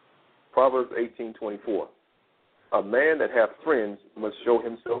right. Proverbs 18:24. A man that hath friends must show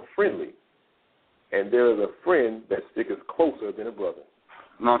himself friendly, and there is a friend that sticketh closer than a brother.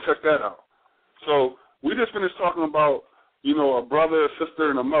 Now check that out. So we just finished talking about, you know, a brother, a sister,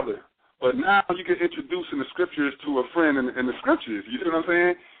 and a mother. But now you get introduced in the scriptures to a friend in the scriptures. You see what I'm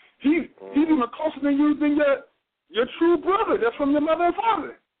saying? He's even closer than you than your true brother. That's from your mother and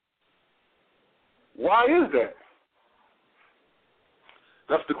father. Why is that?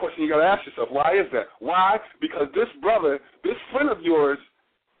 That's the question you got to ask yourself. Why is that? Why? Because this brother, this friend of yours,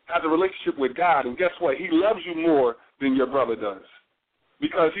 has a relationship with God, and guess what? He loves you more than your brother does,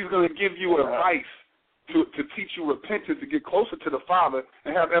 because he's going to give you advice to teach you repentance, to get closer to the Father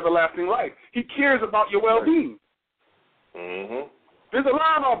and have everlasting life. He cares about your well-being. Mm-hmm. There's a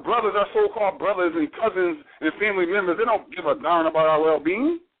lot of our brothers, our so-called brothers and cousins and family members, they don't give a darn about our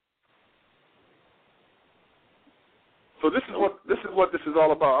well-being. So this is what this is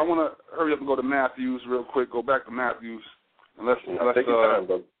all about. I want to hurry up and go to Matthew's real quick. Go back to Matthew's, and let's take your time,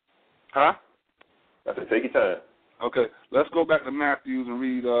 brother. Huh? I said take your time. Okay, let's go back to Matthew's and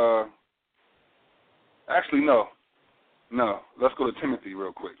read. Actually, no. Let's go to Timothy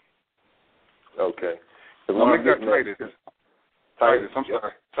real quick. Okay. I'll make that Titus. I'm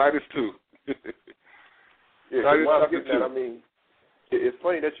sorry. Titus 2. Yeah, Titus chapter 2. I mean, it's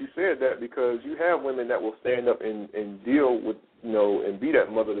funny that you said that, because you have women that will stand up and deal with, you know, and be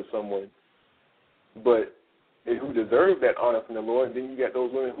that mother to someone, but who deserve that honor from the Lord. And then you got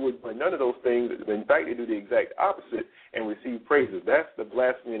those women who would do none of those things. In fact, they do the exact opposite and receive praises. That's the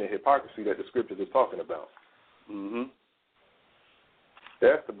blasphemy and the hypocrisy that the scriptures is talking about. Mm-hmm.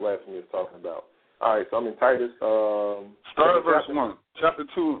 That's the blasphemy it's talking about. All right, so I'm in Titus. Start at verse 1. Chapter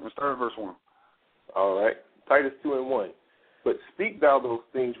 2, and start at verse 1. All right. Titus 2:1. But speak thou those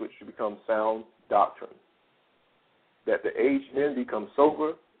things which should become sound doctrine, that the aged men become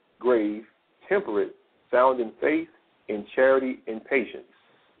sober, grave, temperate, sound in faith, in charity, in patience.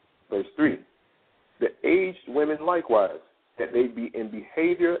 Verse 3, the aged women likewise, that they be in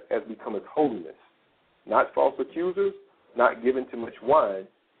behavior as becometh holiness, not false accusers, not given to much wine,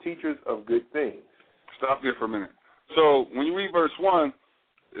 teachers of good things. Stop there for a minute. So when you read verse 1,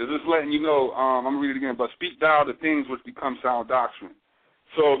 it's just letting you know, I'm going to read it again, but speak thou the things which become sound doctrine.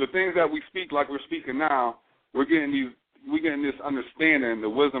 So the things that we speak like we're speaking now, we're getting this understanding, the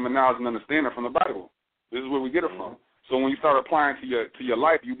wisdom and knowledge and understanding from the Bible. This is where we get it from. So when you start applying to your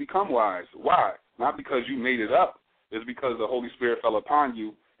life, you become wise. Why? Not because you made it up. It's because the Holy Spirit fell upon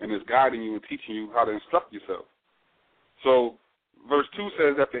you and is guiding you and teaching you how to instruct yourself. So verse 2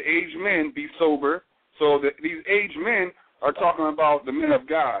 says that the aged men be sober. So that these aged men are talking about the men of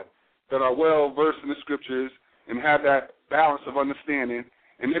God that are well versed in the scriptures and have that balance of understanding,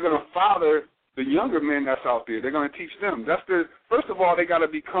 and they're going to father the younger men that's out there. They're going to teach them. First of all, they got to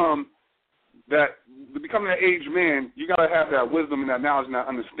become that. To become that aged man, you got to have that wisdom and that knowledge and that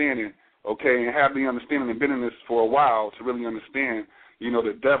understanding, okay, and have the understanding and been in this for a while to really understand,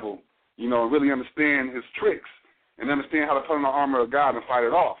 the devil, and really understand his tricks and understand how to put on the armor of God and fight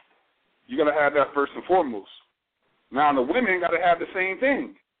it off. You got to have that first and foremost. Now, the women got to have the same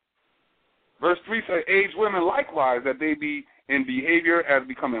thing. Verse 3 says, aged women likewise, that they be in behavior as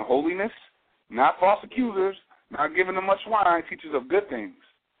becoming holiness, not false accusers, not giving them much wine, teachers of good things.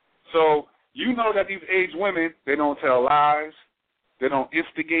 So you know that these aged women, they don't tell lies, they don't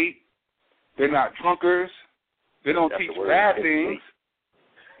instigate, they're not drunkards, they don't teach bad things.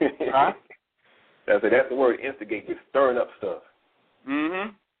 Huh? That's the word, instigate, just stirring up stuff.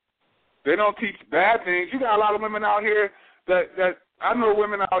 Mm-hmm. They don't teach bad things. You got a lot of women out here that I know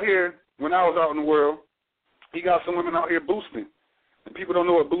women out here when I was out in the world. You got some women out here boosting. And people don't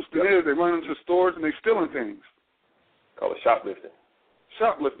know what boosting is. They run into stores and they stealing things. Call it shoplifting.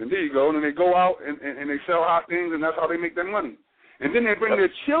 Shoplifting, there you go. And then they go out and they sell hot things, and that's how they make their money. And then they bring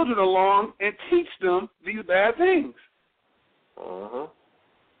their children along and teach them these bad things. Uh-huh.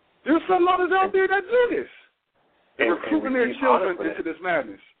 There's some mothers out there that do this. They're recruiting their children into this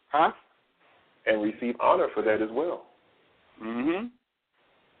madness. Huh? And receive honor for that as well. Mm-hmm.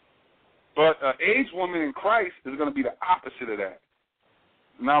 But an aged woman in Christ is going to be the opposite of that.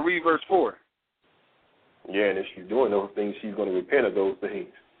 Now read verse 4. Yeah, and if she's doing those things, she's going to repent of those things.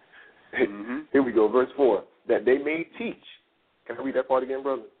 Mm-hmm. Here we go, verse 4. That they may teach. Can I read that part again,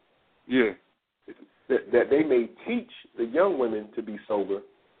 brother? Yeah. That they may teach the young women to be sober,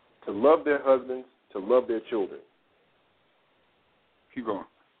 to love their husbands, to love their children. Keep going.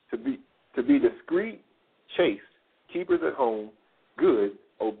 To be discreet, chaste, keepers at home, good,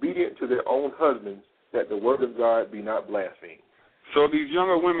 obedient to their own husbands, that the word of God be not blasphemed. So these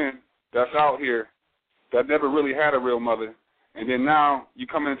younger women that's out here that never really had a real mother, and then now you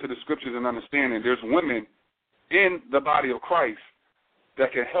come into the scriptures and understanding there's women in the body of Christ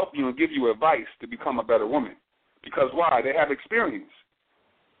that can help you and give you advice to become a better woman. Because why? They have experience.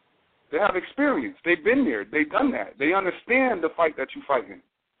 They have experience. They've been there. They've done that. They understand the fight that you're fighting.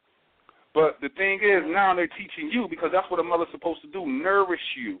 But the thing is, now they're teaching you, because that's what a mother's supposed to do, nourish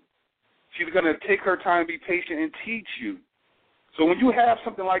you. She's going to take her time, be patient, and teach you. So when you have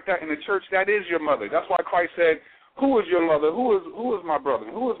something like that in the church, that is your mother. That's why Christ said, who is your mother? Who is my brother?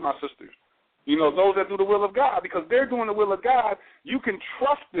 Who is my sister? Those that do the will of God, because they're doing the will of God, you can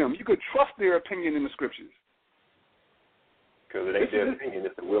trust them. You can trust their opinion in the scriptures. Because it ain't their opinion,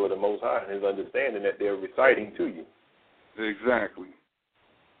 it's the will of the Most High and his understanding that they're reciting to you. Exactly.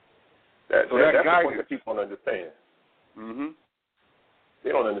 That's the point that people don't understand. Mm-hmm. They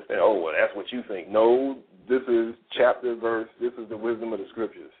don't understand, that's what you think. No, this is chapter, verse, this is the wisdom of the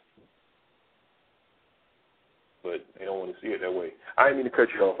scriptures. But they don't want to see it that way. I didn't mean to cut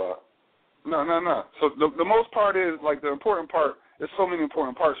you off, Al. No. So the most part is, like, the important part, there's so many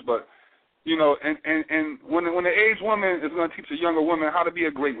important parts, but, and when the aged woman is going to teach a younger woman how to be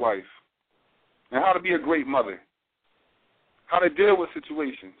a great wife and how to be a great mother, how to deal with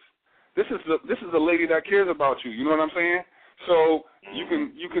situations. This is a lady that cares about you. You know what I'm saying? So you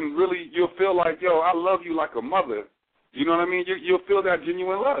can really, you'll feel like, I love you like a mother. You know what I mean? You'll feel that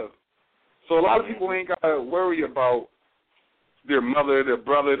genuine love. So a lot of people ain't got to worry about their mother, their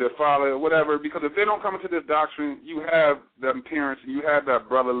brother, their father, whatever, because if they don't come into this doctrine, you have them parents, and you have that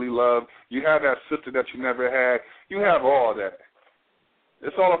brotherly love, you have that sister that you never had, you have all that.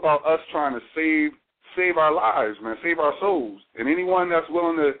 It's all about us trying to save our lives, man, save our souls. And anyone that's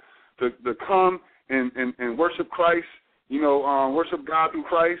willing to come and worship Christ, worship God through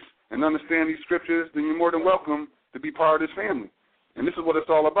Christ and understand these scriptures, then you're more than welcome to be part of this family. And this is what it's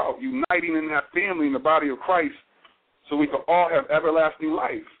all about, uniting in that family in the body of Christ so we can all have everlasting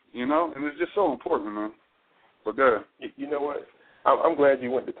life, you know? And it's just so important, man. But good. You know what? I'm glad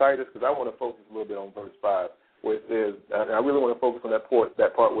you went to Titus because I want to focus a little bit on verse 5 where it says, I really want to focus on that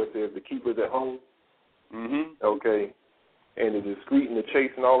part where it says the keepers at home, okay, and the discreet and the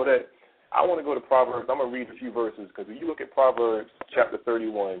chaste and all of that. I want to go to Proverbs. I'm going to read a few verses because if you look at Proverbs chapter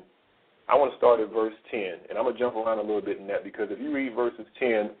 31, I want to start at verse 10, and I'm going to jump around a little bit in that because if you read verses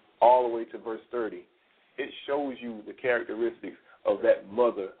 10 all the way to verse 30, it shows you the characteristics of that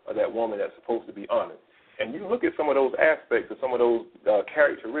mother or that woman that's supposed to be honored. And you look at some of those aspects or some of those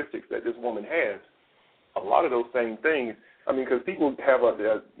characteristics that this woman has, a lot of those same things, I mean, because people have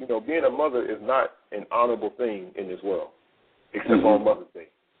being a mother is not an honorable thing in this world, except on Mother's Day.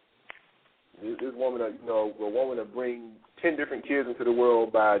 This woman, a woman to bring 10 different kids into the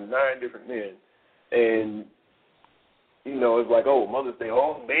world by 9 different men, and it's like, oh, Mother's Day,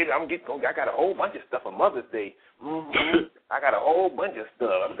 oh, baby, I got a whole bunch of stuff on Mother's Day. I got a whole bunch of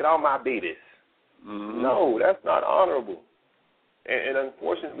stuff. Look at all my babies. No, that's not honorable, and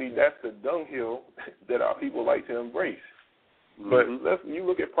unfortunately, that's the dunghill that our people like to embrace. But you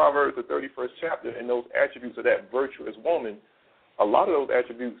look at Proverbs, the 31st chapter, and those attributes of that virtuous woman. A lot of those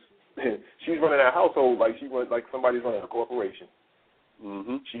attributes. She's running a household like somebody's running a corporation.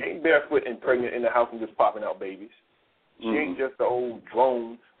 She ain't barefoot and pregnant in the house and just popping out babies. She ain't just the old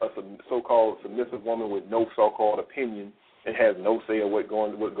drone, a so-called submissive woman with no so-called opinion and has no say of what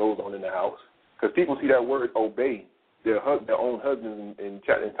goes on in the house. Because people see that word obey their own husbands in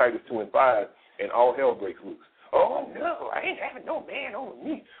Titus 2 and 5, and all hell breaks loose. Oh no, I ain't having no man over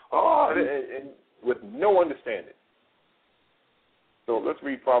me. Oh, and with no understanding. So let's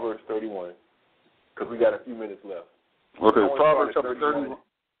read Proverbs 31, because we got a few minutes left. Okay, Proverbs chapter 31.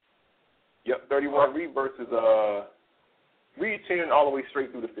 Yep, 31. Read verses, read 10 all the way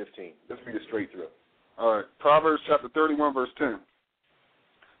straight through to 15. Let's read it straight through. All right, Proverbs chapter 31, verse 10.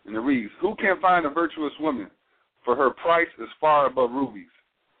 And it reads, "Who can find a virtuous woman? For her price is far above rubies.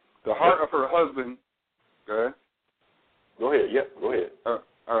 The heart of her husband," okay? Go ahead, yep, go ahead. All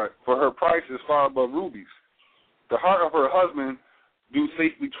right, "For her price is far above rubies. The heart of her husband do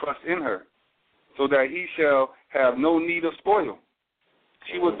safely trust in her, so that he shall have no need of spoil.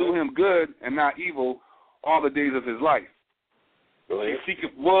 She will do him good and not evil all the days of his life. She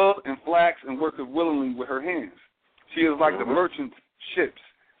seeketh wool and flax and worketh willingly with her hands. She is like the merchant's ships.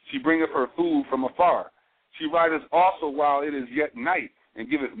 She bringeth her food from afar. She rideth also while it is yet night, and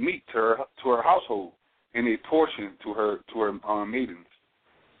giveth meat to her household, and a portion to her maidens."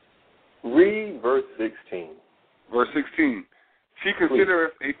 Read verse 16. Verse 16. "She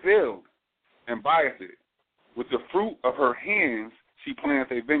considereth a field, and buyeth it. With the fruit of her hands she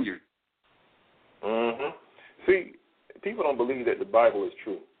planteth a vineyard." See, people don't believe that the Bible is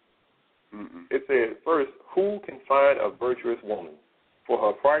true. It says, first, who can find a virtuous woman? For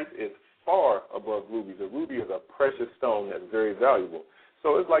her price is far above rubies. A ruby is a precious stone that's very valuable.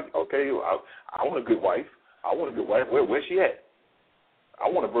 So it's like, okay, I want a good wife. I want a good wife. Where's she at? I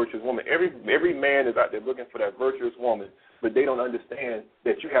want a virtuous woman. Every man is out there looking for that virtuous woman, but they don't understand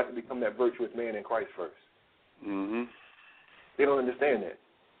that you have to become that virtuous man in Christ first. They don't understand that.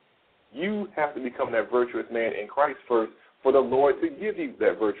 You have to become that virtuous man in Christ first for the Lord to give you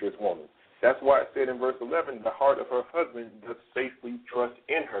that virtuous woman. That's why it said in verse 11, "The heart of her husband does safely trust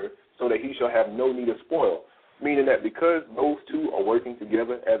in her, so that he shall have no need of spoil." Meaning that because those two are working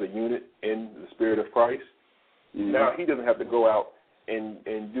together as a unit in the Spirit of Christ, now he doesn't have to go out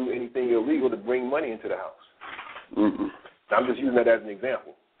and do anything illegal to bring money into the house. I'm just using that as an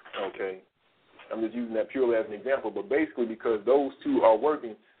example, okay? I'm just using that purely as an example, but basically because those two are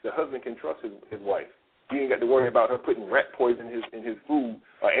working, the husband can trust his wife. He ain't got to worry about her putting rat poison in his food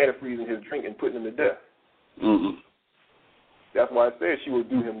or antifreeze in his drink and putting him to death. That's why it says she will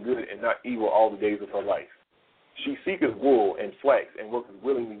do him good and not evil all the days of her life. She seeketh wool and flax and worketh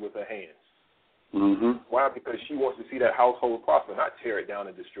willingly with her hands. Why? Because she wants to see that household prosper, not tear it down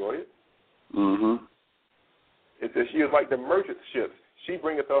and destroy it. It says she is like the merchant's ships. She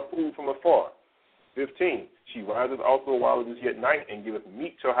bringeth her food from afar. 15, she riseth also while it is yet night and giveth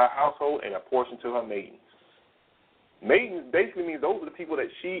meat to her household and a portion to her maidens. Maidens basically means those are the people that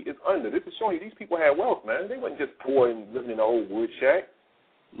she is under. This is showing you these people had wealth, man. They wasn't just poor and living in an old wood shack.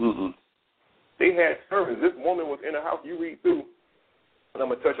 They had servants. This woman was in a house. You read through, and I'm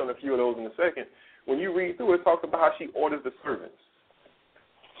going to touch on a few of those in a second. When you read through, it talks about how she orders the servants.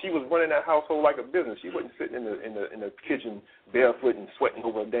 She was running that household like a business. She wasn't sitting in the kitchen barefoot and sweating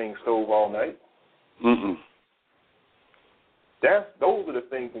over a dang stove all night. Those are the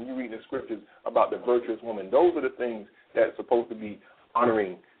things when you read the the scriptures about the virtuous woman. Those are the things that's supposed to be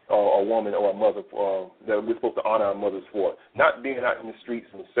honoring a woman or a mother that we're supposed to honor our mothers for. Not being out in the streets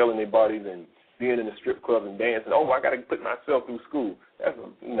and selling their bodies and being in the strip club and dancing. Oh, I got to put myself through school.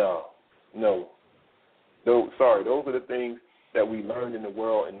 No. Those are the things that we learned in the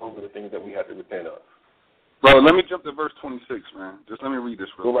world, and those are the things that we have to repent of. Brother, let me jump to verse 26, man. Just let me read this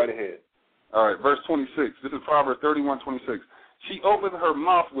real quick. Go right ahead. All right, verse 26. This is Proverbs 31:26. She opened her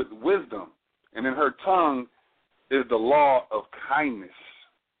mouth with wisdom, and in her tongue is the law of kindness.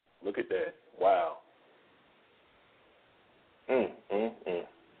 Look at that. Wow.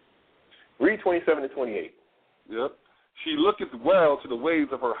 Read 27 to 28. Yep. She looketh well to the ways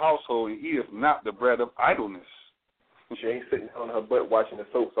of her household, and eateth not the bread of idleness. She ain't sitting on her butt watching the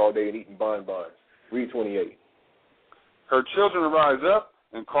soaps all day and eating bonbons. Read 28. Her children arise up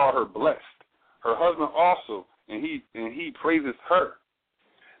and call her blessed. Her husband also, and he praises her.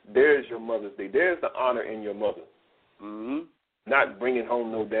 There's your Mother's Day. There's the honor in your mother. Mm-hmm. Not bringing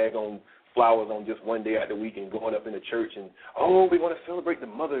home no daggone flowers on just one day out the week and going up in the church and, we want to celebrate the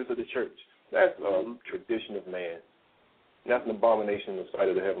mothers of the church. That's a tradition of man. That's an abomination in the sight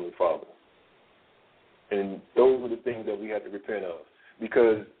of the Heavenly Father. And those are the things that we have to repent of.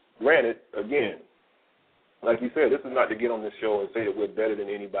 Because, granted, again, like you said, this is not to get on this show and say that we're better than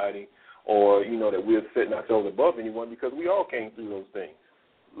anybody or, that we're setting ourselves above anyone, because we all came through those things.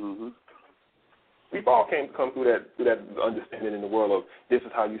 Mm-hmm. We've all come through that understanding in the world of this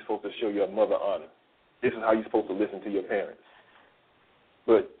is how you're supposed to show your mother honor. This is how you're supposed to listen to your parents.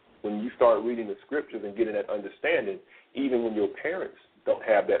 But when you start reading the scriptures and getting that understanding, even when your parents don't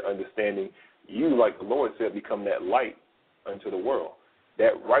have that understanding, you, like the Lord said, become that light unto the world.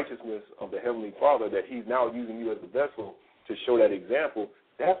 That righteousness of the Heavenly Father that he's now using you as a vessel to show that example,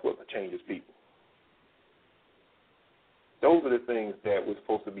 that's what changes people. Those are the things that we're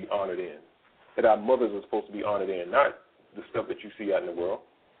supposed to be honored in, that our mothers are supposed to be honored in, not the stuff that you see out in the world.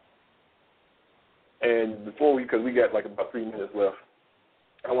 And because we got like about 3 minutes left,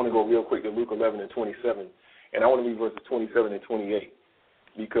 I want to go real quick to Luke 11 and 27, and I want to read verses 27 and 28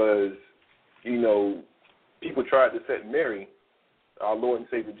 because, people tried to set Mary, our Lord and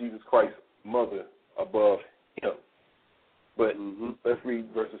Savior Jesus Christ's mother, above him. But let's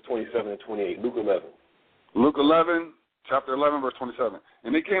read verses 27 and 28, Luke 11. Luke 11, chapter 11, verse 27.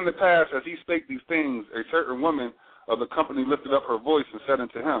 And it came to pass, as he spake these things, a certain woman of the company lifted up her voice and said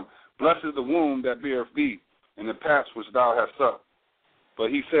unto him, Blessed is the womb that beareth thee, and the paps which thou hast sucked. But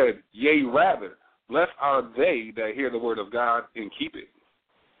he said, Yea, rather, blessed are they that hear the word of God and keep it.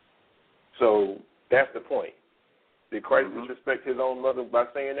 So that's the point. Did Christ disrespect his own mother by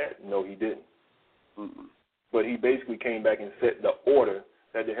saying that? No, he didn't. Mm-mm. But he basically came back and set the order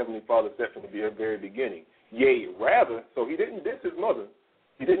that the Heavenly Father set from the very beginning. Yea, rather, so he didn't diss his mother.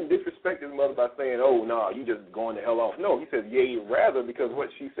 He didn't disrespect his mother by saying, you just going the hell off. No, he says, yea, rather, because what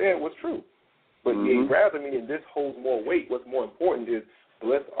she said was true. But yea, rather, meaning this holds more weight. What's more important is,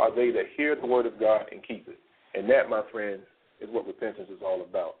 blessed are they that hear the word of God and keep it. And that, my friends, is what repentance is all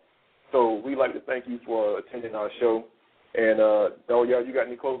about. So we'd like to thank you for attending our show. And, you got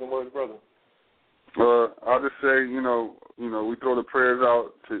any closing words, brother? I'll just say, we throw the prayers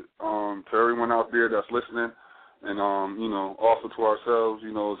out to everyone out there that's listening, and also to ourselves,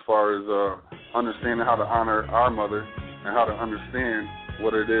 as far as understanding how to honor our mother and how to understand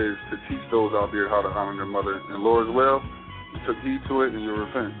what it is to teach those out there how to honor their mother. And Lord's will, you took heed to it and you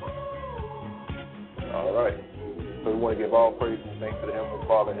repent. All right. So we want to give all praise and thanks to the Heavenly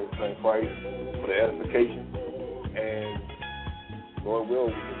Father and His Son Christ for the edification, and Lord will,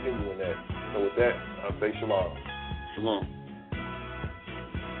 we continue in that. So with that, I'll say shalom. Shalom.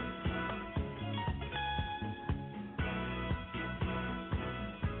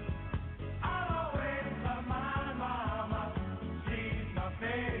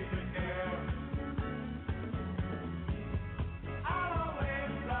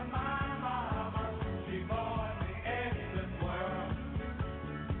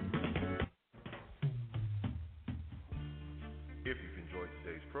 If you've enjoyed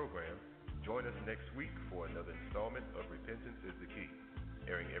today's program, join us next week for another installment of Repentance is the Key,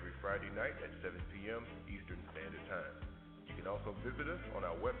 airing every Friday night at 7 p.m. Eastern Standard Time. You can also visit us on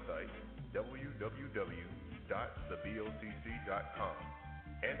our website, www.thebocc.com,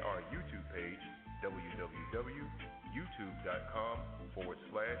 and our YouTube page,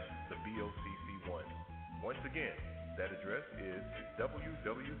 www.youtube.com/thebocc1. Once again, that address is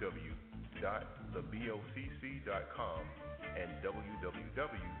www.thebocc.com and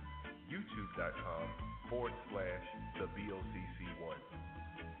www.youtube.com/thebocc1.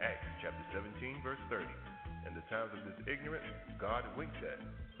 Acts chapter 17, verse 30. In the times of this ignorance, God winked at,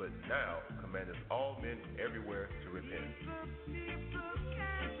 but now commandeth all men everywhere to repent.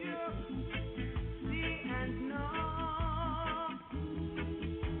 See and know.